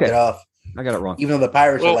Pirates walked it off. I got it wrong. Even though the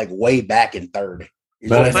Pirates are like way back in third.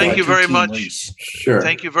 Well, thank you very much. Sure.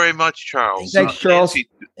 Thank you very much, Charles. Thanks, Charles. Nancy,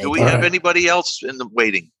 do we have anybody else in the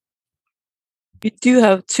waiting? We do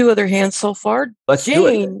have 2 other hands so far. Let's do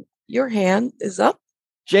it. Your hand is up.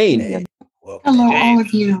 Jane. Hello, all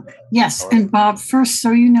of you. Yes, and Bob, first,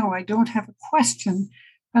 so you know, I don't have a question,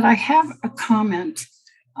 but I have a comment.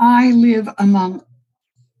 I live among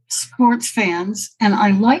sports fans, and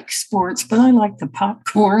I like sports, but I like the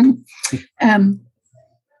popcorn.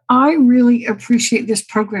 I really appreciate this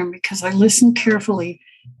program because I listen carefully,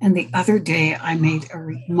 And the other day I made a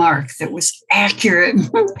remark that was accurate.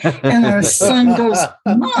 And our son goes,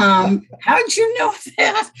 Mom, how'd you know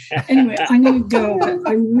that? Anyway, I'm going to go. But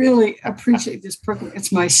I really appreciate this program.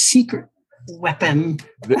 It's my secret weapon.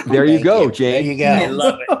 There you go, Jane. There you go. I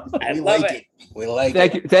love it. I love it. We like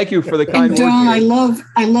Thank it. you. Thank you for the kind And words. Don, Jane.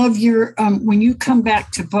 I love your when you come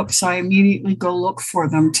back to books, I immediately go look for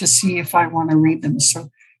them to see if I want to read them. So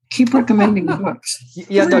keep recommending books.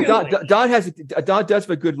 Yeah, no, Really? Don does have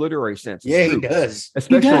a good literary sense. It's Yeah, true. he does.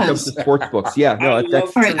 Especially He when it comes does. to sports books. Yeah, no, I that's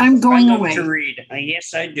love All right, to- I'm going I love away. to read.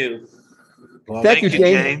 Yes, I do. Well, Thank you, Jane.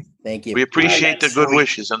 Jane. Thank you. We appreciate the that's good sweet.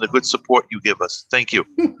 wishes and the good support you give us. Thank you.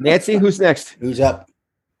 Nancy, who's next? Who's up?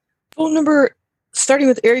 Phone number starting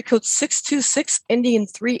with area code 626, ending in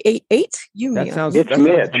 388. You, That Mia. sounds. It's that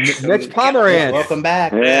Mitch. sounds- Mitch Pomerantz. Welcome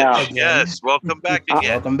back. Yeah. Again. Yes, welcome back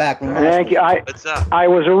again. Welcome back. from last Thank you. week. What's up? I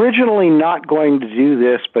was originally not going to do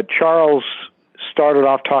this, but Charles started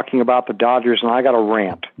off talking about the Dodgers, and I got a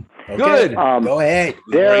rant. Okay. Good. Go ahead.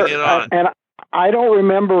 There, Bring it on. and I don't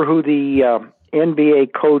remember who the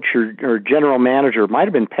NBA coach or general manager, might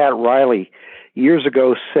have been Pat Riley, years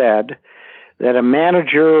ago said that a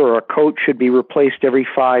manager or a coach should be replaced every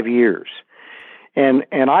 5 years. And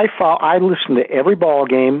I listen to every ball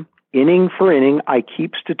game, inning for inning. I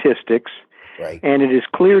keep statistics, Right. and it is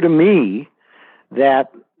clear to me that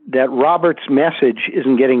Robert's message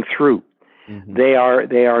isn't getting through. Mhm.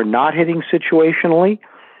 They are not hitting situationally.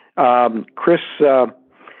 Chris,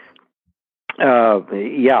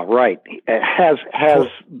 yeah, right, has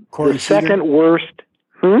Corey the second Seager? worst.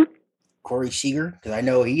 Corey Seager? Because I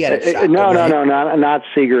know he had a shot. No, right? not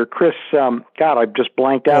Seager. Chris, God, I just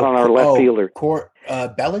blanked out on our left fielder. Chris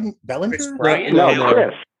No, Bryant? No, no.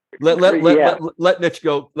 Chris. Let Mitch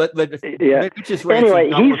go. Let Yeah. Mitch's rant Anyway,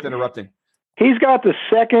 is not worth interrupting. He's got the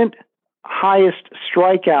second highest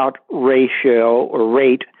strikeout ratio or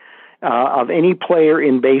rate of any player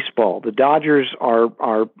in baseball. The Dodgers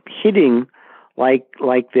are hitting like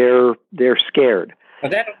they're scared.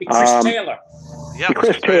 But that'll be Chris Taylor. Yeah,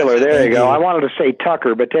 Chris Taylor, there you go. I wanted to say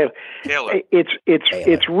Tucker, but Taylor.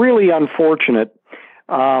 it's really unfortunate.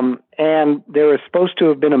 And there is supposed to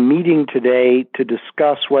have been a meeting today to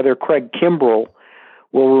discuss whether Craig Kimbrell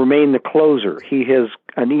will remain the closer. He has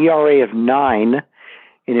an ERA of 9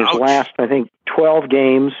 in his Ouch. last, I think, 12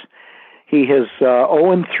 games. He has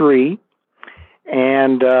 0-3.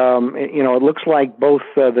 And, it looks like both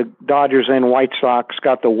the Dodgers and White Sox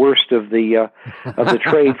got the worst of the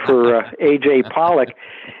trade for A.J. Pollock.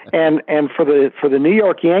 And for the New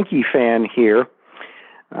York Yankee fan here,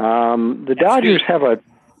 the Dodgers have a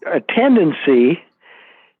tendency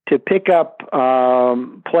to pick up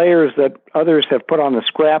players that others have put on the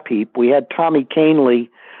scrap heap. We had Tommy Kahnle,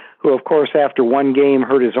 who, of course, after one game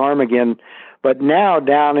hurt his arm again, but now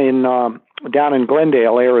down in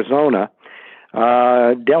Glendale, Arizona,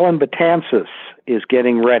 Dylan Betances is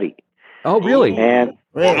getting ready. Oh, really? And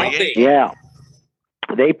Really? yeah,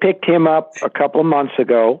 they picked him up a couple of months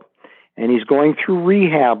ago, and he's going through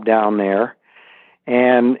rehab down there.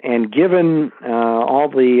 And given all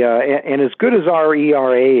the and as good as our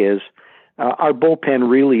ERA is, our bullpen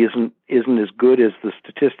really isn't as good as the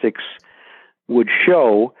statistics would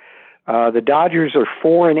show. The Dodgers are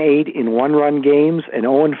 4-8 in one-run games and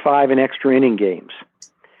 0-5 in extra inning games.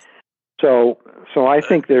 So I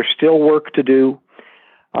think there's still work to do.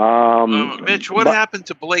 Mitch, what happened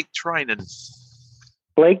to Blake Trinan?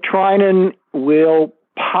 Blake Trinan will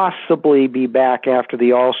possibly be back after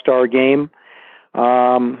the All-Star game.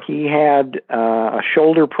 He had a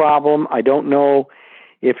shoulder problem. I don't know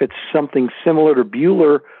if it's something similar to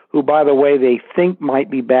Bueller, who, by the way, they think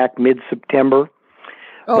might be back mid-September.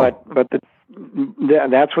 Oh. But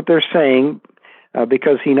that's what they're saying,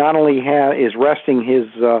 because he not only is resting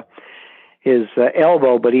his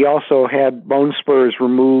elbow, but he also had bone spurs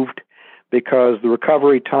removed, because the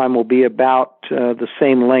recovery time will be about the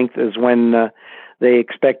same length as when they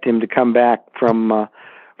expect him to come back from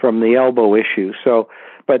the elbow issue. So,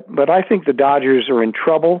 but I think the Dodgers are in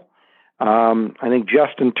trouble. I think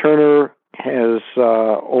Justin Turner has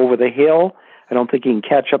over the hill. I don't think he can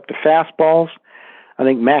catch up to fastballs. I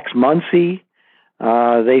think Max Muncy,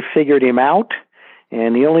 they figured him out,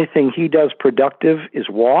 and the only thing he does productive is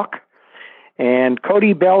walk. And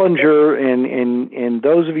Cody Bellinger, and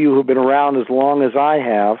those of you who've been around as long as I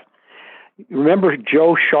have, remember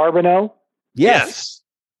Joe Charbonneau? Yes.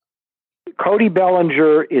 Cody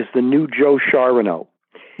Bellinger is the new Joe Charbonneau.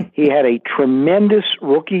 He had a tremendous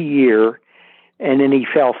rookie year, and then he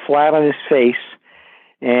fell flat on his face.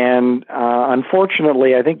 And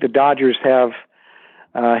unfortunately, I think the Dodgers have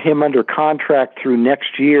him under contract through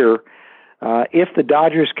next year If the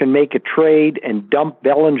Dodgers can make a trade and dump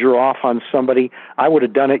Bellinger off on somebody, I would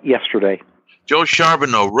have done it yesterday. Joe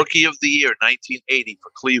Charbonneau, Rookie of the Year, 1980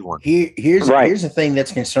 for Cleveland. Here's the thing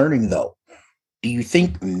that's concerning, though. Do you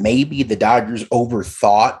think maybe the Dodgers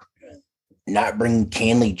overthought not bringing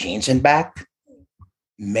Kenley Jansen back?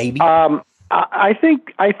 Maybe. I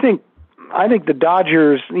think the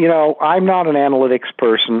Dodgers. I'm not an analytics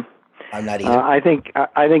person. I'm not either. I think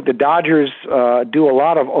the Dodgers do a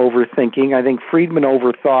lot of overthinking. I think Friedman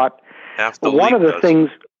overthought. One of the things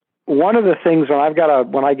when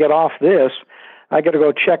I get off this, I got to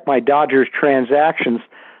go check my Dodgers transactions.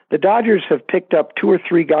 The Dodgers have picked up 2 or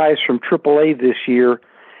 3 guys from AAA this year,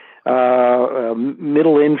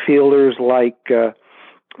 middle infielders like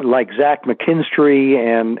Zach McKinstry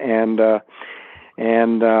and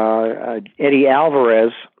Eddie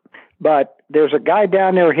Alvarez. But there's a guy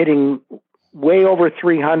down there hitting way over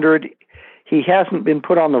 300. He hasn't been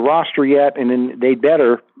put on the roster yet, and they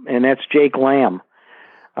better, and that's Jake Lamb.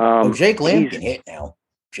 Jake Lamb can hit now.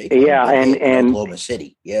 And Oklahoma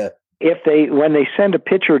City, yeah. When they send a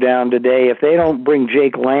pitcher down today, if they don't bring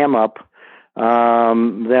Jake Lamb up,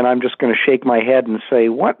 then I'm just going to shake my head and say,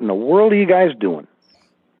 "What in the world are you guys doing?"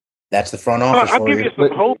 That's the front office. I'll give you some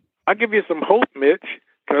hope. I'll give you some hope, Mitch,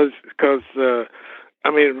 because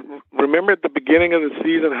remember at the beginning of the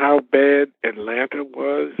season how bad Atlanta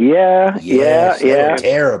was? Yeah.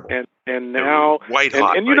 Terrible. And now, white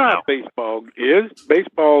hot. And you know how baseball is.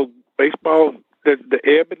 Baseball. The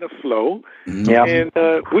ebb and the flow. Yeah. And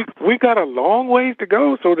we got a long ways to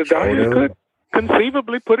go, so the Dodgers could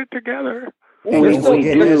conceively put it together. We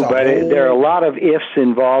do, but there are a lot of ifs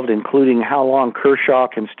involved, including how long Kershaw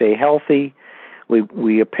can stay healthy.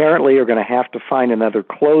 We apparently are going to have to find another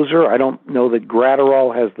closer. I don't know that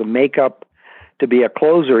Gratterall has the makeup to be a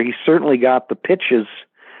closer. He's certainly got the pitches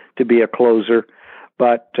to be a closer,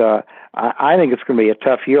 but I think it's going to be a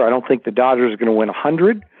tough year. I don't think the Dodgers are going to win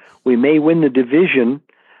 100. We may win the division,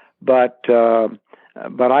 but I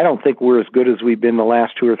don't think we're as good as we've been the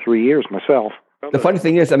last 2 or 3 years myself. The funny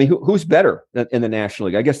thing is, who's better in the National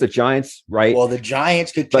League? I guess the Giants, right? Well, the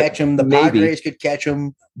Giants could catch them. The Padres could catch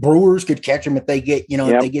them. Brewers could catch them if they get,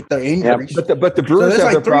 if they get their injuries. But the Brewers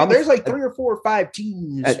have their problems. There's like 3 or 4 or 5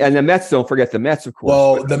 teams. And the Mets, don't forget the Mets, of course.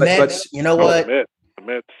 Well, the Mets, you know what? The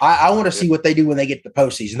Mets. I want to see what they do when they get to the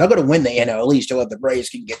postseason. They're going to win the NL at least so that the Braves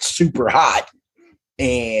can get super hot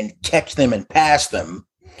and catch them and pass them.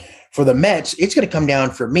 For the Mets, it's going to come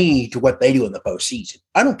down for me to what they do in the postseason.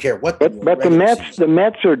 I don't care what. But the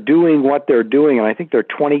Mets are doing what they're doing, and I think they're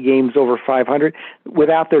 20 games over 500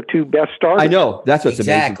 without their 2 best starters. I know that's what's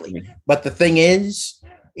exactly. amazing. But the thing is,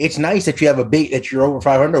 it's nice that you have that you're over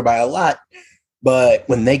 500 by a lot. But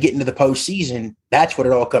when they get into the postseason, that's what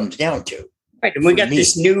it all comes down to. Right, and we got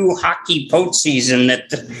this new hockey postseason that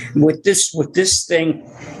with this thing,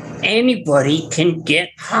 anybody can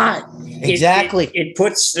get hot. Exactly. It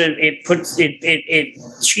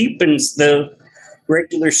cheapens the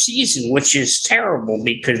regular season, which is terrible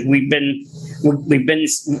because we've been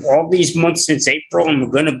all these months since April, and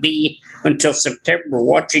we're going to be until September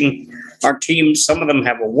watching our teams. Some of them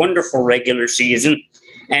have a wonderful regular season,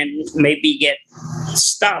 and maybe get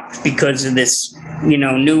stopped because of this,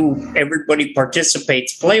 new everybody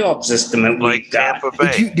participates playoff system. And like Tampa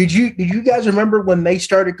Bay. Did you guys remember when they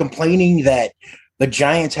started complaining that the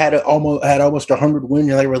Giants had almost 100 wins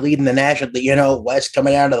and they were leading the National West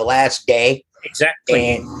coming down to the last day?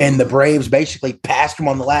 Exactly. And the Braves basically passed them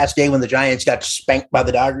on the last day when the Giants got spanked by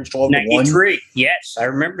the Dodgers 12-1. 93. Yes, I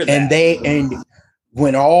remember that. And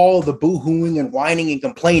when all the boo-hooing and whining and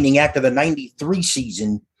complaining after the 93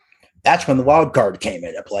 season, that's when the wild card came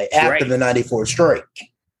into play after the 94 strike.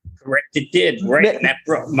 Correct, it did. Right, and that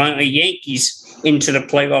brought my Yankees into the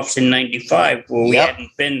playoffs in 95, where we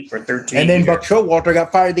hadn't been for 13 And then years. Buck Showalter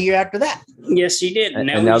got fired the year after that. Yes, he did. And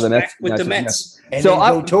now he's back with the Mets. And so then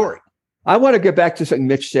Joe Torre. I want to get back to something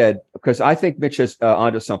Mitch said, because I think Mitch is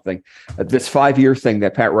onto something. This 5-year thing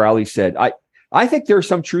that Pat Riley said. I think there's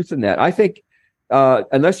some truth in that. I think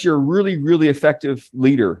unless you're a really, really effective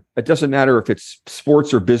leader, it doesn't matter if it's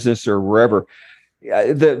sports or business or wherever,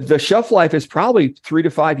 the shelf life is probably 3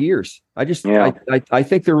 to 5 years. I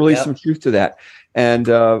think there really is some truth to that. And,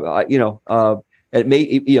 it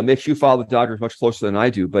may, Mitch, you follow the Dodgers much closer than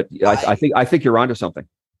I do, but I think you're onto something.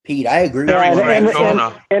 Pete, I agree.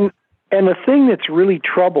 And the thing that's really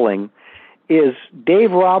troubling is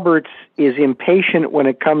Dave Roberts is impatient when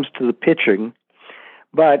it comes to the pitching,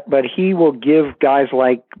 but he will give guys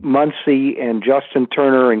like Muncy and Justin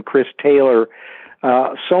Turner and Chris Taylor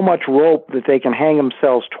so much rope that they can hang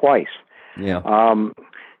themselves twice. Yeah.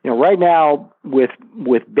 Right now with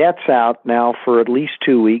Betts out now for at least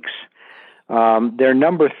 2 weeks, Their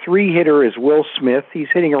number 3 hitter is Will Smith. He's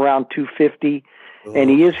hitting around 250, and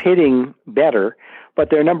he is hitting better. But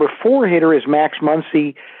their number 4 hitter is Max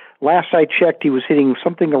Muncy. Last I checked, he was hitting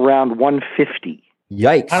something around 150.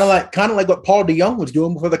 Yikes! Kind of like what Paul DeYoung was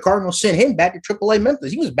doing before the Cardinals sent him back to AAA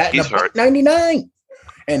Memphis. He was batting .99,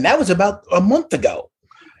 and that was about a month ago.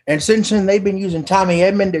 And since then, they've been using Tommy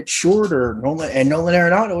Edman at short Nolan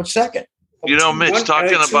Arenado at second. You know, Mitch,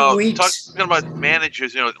 talking about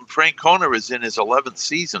managers, Frank Kona is in his 11th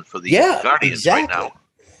season for the Guardians right now.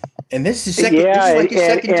 And this is second. Yeah, this is like his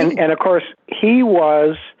second team. And of course, he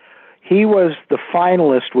was the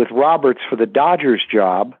finalist with Roberts for the Dodgers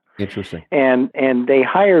job. Interesting. And they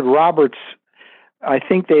hired Roberts. I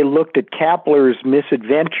think they looked at Kapler's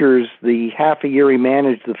misadventures the half a year he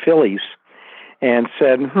managed the Phillies and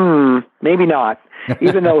said, maybe not.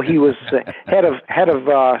 Even though he was head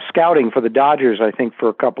of scouting for the Dodgers, I think, for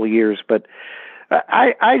a couple of years. But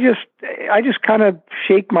I just kind of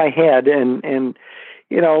shake my head, and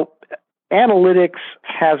analytics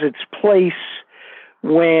has its place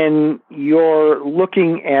when you're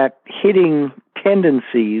looking at hitting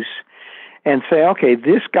tendencies and say, okay,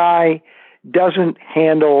 this guy doesn't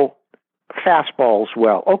handle fastballs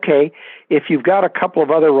well. Okay, if you've got a couple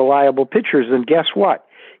of other reliable pitchers, then guess what?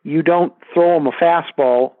 You don't throw them a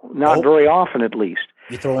fastball, not very often at least.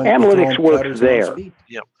 Analytics works there.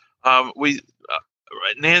 Yeah.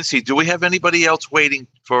 Nancy, do we have anybody else waiting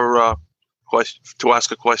for to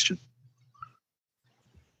ask a question?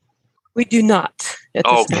 We do not.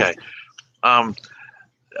 Okay.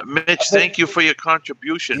 Mitch, thank you for your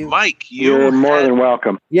contribution. Mike, you're more than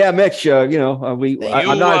welcome. Yeah, Mitch. I'm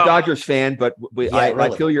not a Dodgers fan, but I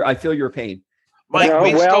feel your pain. Mike,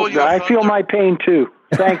 I feel my pain too.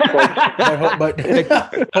 Thanks, folks. but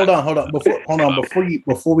hold on.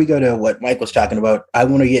 Before we go to what Mike was talking about, I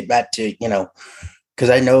want to get back to because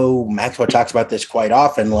I know Maxwell talks about this quite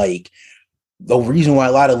often. Like, the reason why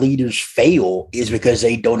a lot of leaders fail is because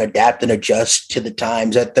they don't adapt and adjust to the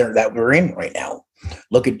times that we're in right now.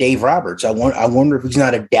 Look at Dave Roberts. I wonder if he's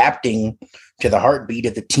not adapting to the heartbeat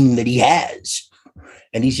of the team that he has,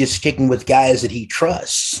 and he's just sticking with guys that he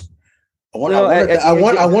trusts. I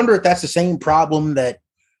wonder if that's the same problem that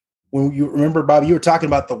when you remember, Bob, you were talking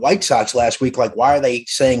about the White Sox last week. Like, why are they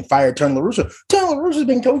saying fire Tony La Russa? Tony La Russa's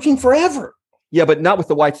been coaching forever. Yeah, but not with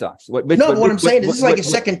the White Sox. What I'm saying is this is like a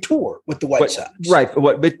second tour with the White Sox. Right.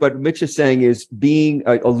 What Mitch is saying is being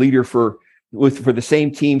a leader for the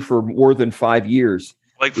same team for more than 5 years.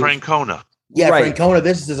 Like Francona. Yeah, right. Francona,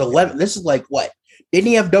 this is his 11. This is like what? Didn't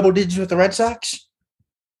he have double digits with the Red Sox?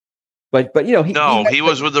 But he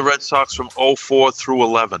was with the Red Sox from 04 through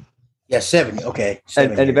 11. Yeah, 70. Okay.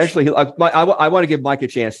 And eventually, I want to give Mike a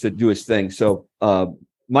chance to do his thing. So,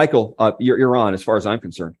 Michael, you're on as far as I'm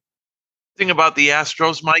concerned. Thing about the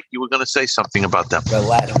Astros, Mike, you were going to say something about them. The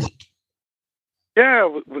last week. Yeah,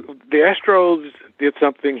 the Astros did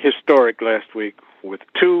something historic last week with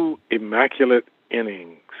 2 immaculate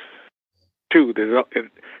innings. 2.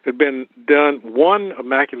 It had been done 1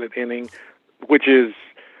 immaculate inning, which is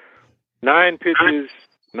 9 pitches,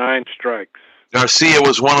 9 strikes. Garcia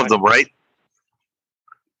was one of them, right?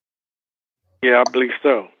 Yeah, I believe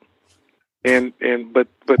so. But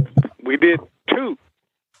we did 2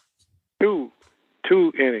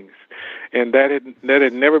 innings, and that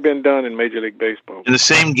had never been done in Major League Baseball. In the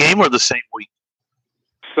same game or the same week?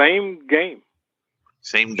 Same game.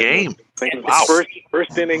 Same game. Wow.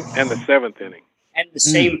 First inning and the 7th inning. And the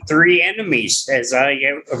same 3 enemies, as I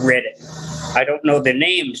read it. I don't know the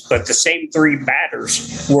names, but the same 3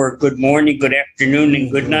 batters were good morning, good afternoon,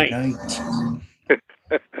 and good night.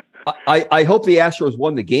 I hope the Astros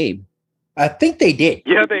won the game. I think they did.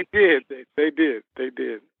 Yeah, they did. They did.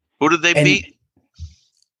 Who did they beat?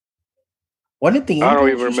 Wasn't it the Yankees? I don't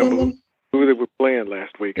even remember who they were playing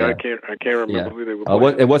last week. Yeah. I can't remember who they were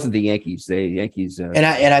playing. It wasn't the Yankees. The Yankees. And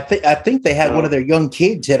I think they had one of their young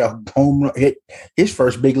kids hit a home run, hit his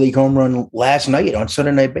first big league home run last night on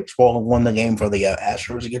Sunday Night Baseball and won the game for the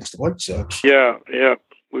Astros against the White Sox. Yeah.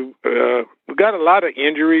 We got a lot of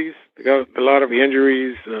injuries. We got a lot of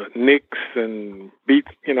injuries. Nicks and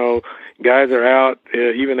beats. Guys are out.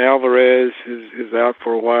 Even Alvarez is out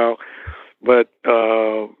for a while. But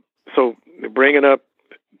so they're bringing up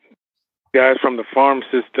guys from the farm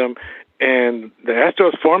system, and the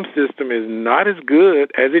Astros farm system is not as good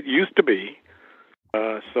as it used to be.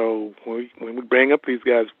 So when we bring up these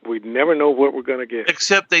guys, we never know what we're going to get.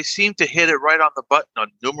 Except they seem to hit it right on the button on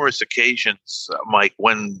numerous occasions, Mike.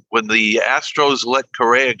 When the Astros let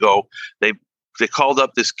Correa go, they called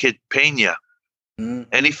up this kid Pena,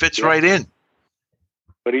 and he fits right in.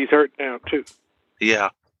 But he's hurt now too. Yeah.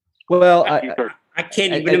 Well, I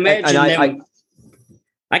can't even imagine them.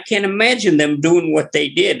 I can't imagine them doing what they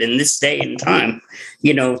did in this day and time.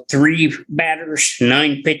 3 batters,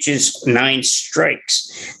 9 pitches, 9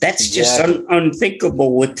 strikes. That's just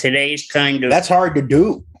unthinkable with today's kind of. That's hard to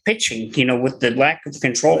do. Pitching, with the lack of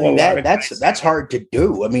control. That's hard to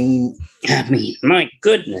do. I mean, my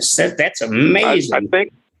goodness, that's amazing. I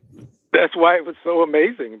think that's why it was so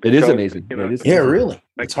amazing. It is amazing. Really,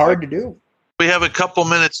 it's hard to do. We have a couple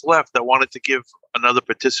minutes left. I wanted to give another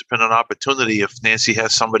participant an opportunity if Nancy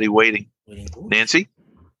has somebody waiting. Nancy?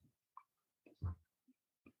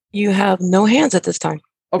 You have no hands at this time.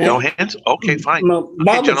 Okay. No hands? Okay, fine. Well,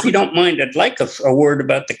 Bob, if you don't mind, I'd like a word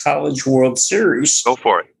about the College World Series. Go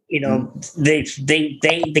for it.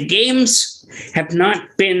 The games have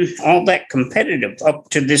not been all that competitive up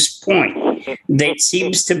to this point. It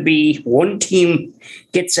seems to be one team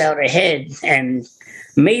gets out ahead and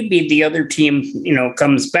maybe the other team,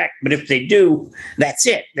 comes back. But if they do, that's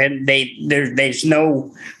it. Then there's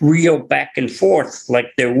no real back and forth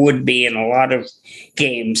like there would be in a lot of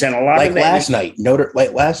games. And a lot of last night,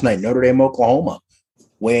 Notre Dame, Oklahoma.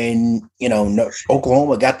 When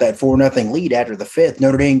Oklahoma got that 4-0 lead after the 5th,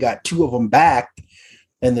 Notre Dame got 2 of them back,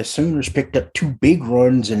 and the Sooners picked up 2 big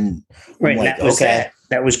runs. And that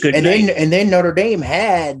was good. And then Notre Dame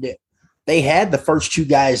had the first 2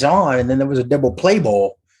 guys on, and then there was a double play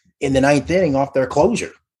ball in the 9th inning off their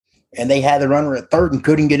closer, and they had the runner at 3rd and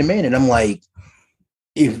couldn't get him in. And I'm like,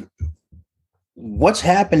 what's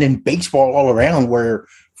happened in baseball all around where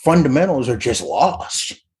fundamentals are just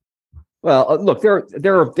lost? Well, look, they're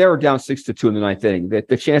down 6-2 in the 9th inning.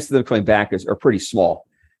 The chances of them coming back are pretty small.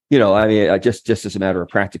 Just as a matter of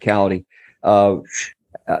practicality. I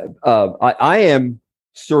am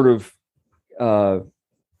sort of, a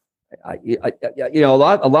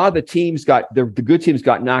lot of the teams the good teams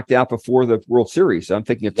got knocked out before the World Series. I'm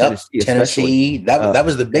thinking of Tennessee. That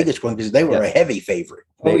was the biggest one because they were a heavy favorite.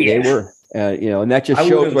 They were. And that just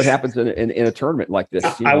shows what happens in a tournament like this.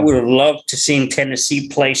 I would have loved to see Tennessee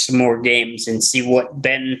play some more games and see what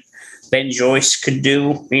Ben Joyce could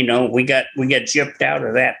do. We got gypped out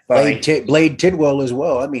of that by Blade Tidwell as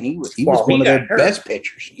well. I mean, he was one of their best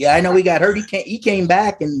pitchers. Yeah, I know he got hurt. He came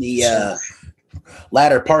back in the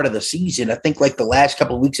latter part of the season. I think like the last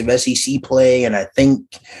couple of weeks of SEC play, and I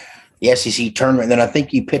think the SEC tournament. And then I think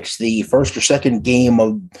he pitched the first or second game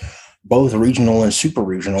of both regional and super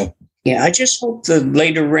regional. Yeah, I just hope the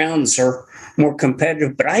later rounds are more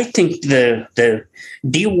competitive. But I think the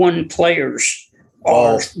D1 players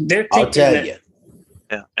they're thinking. I'll tell you.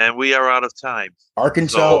 Yeah, and we are out of time.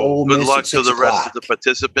 Arkansas, Ole Miss. Good luck to the rest of the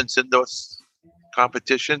participants in this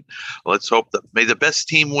competition. Let's hope that may the best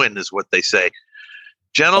team win, is what they say.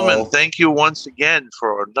 Gentlemen, thank you once again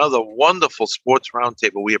for another wonderful sports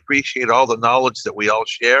roundtable. We appreciate all the knowledge that we all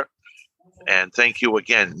share. And thank you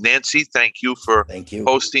again. Nancy, thank you for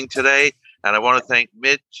hosting today. And I want to thank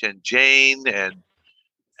Mitch and Jane and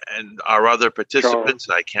our other participants.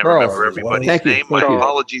 I can't remember everybody's name. My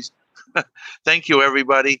apologies. Thank you,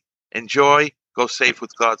 everybody. Enjoy. Go safe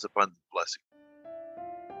with God's abundant blessing.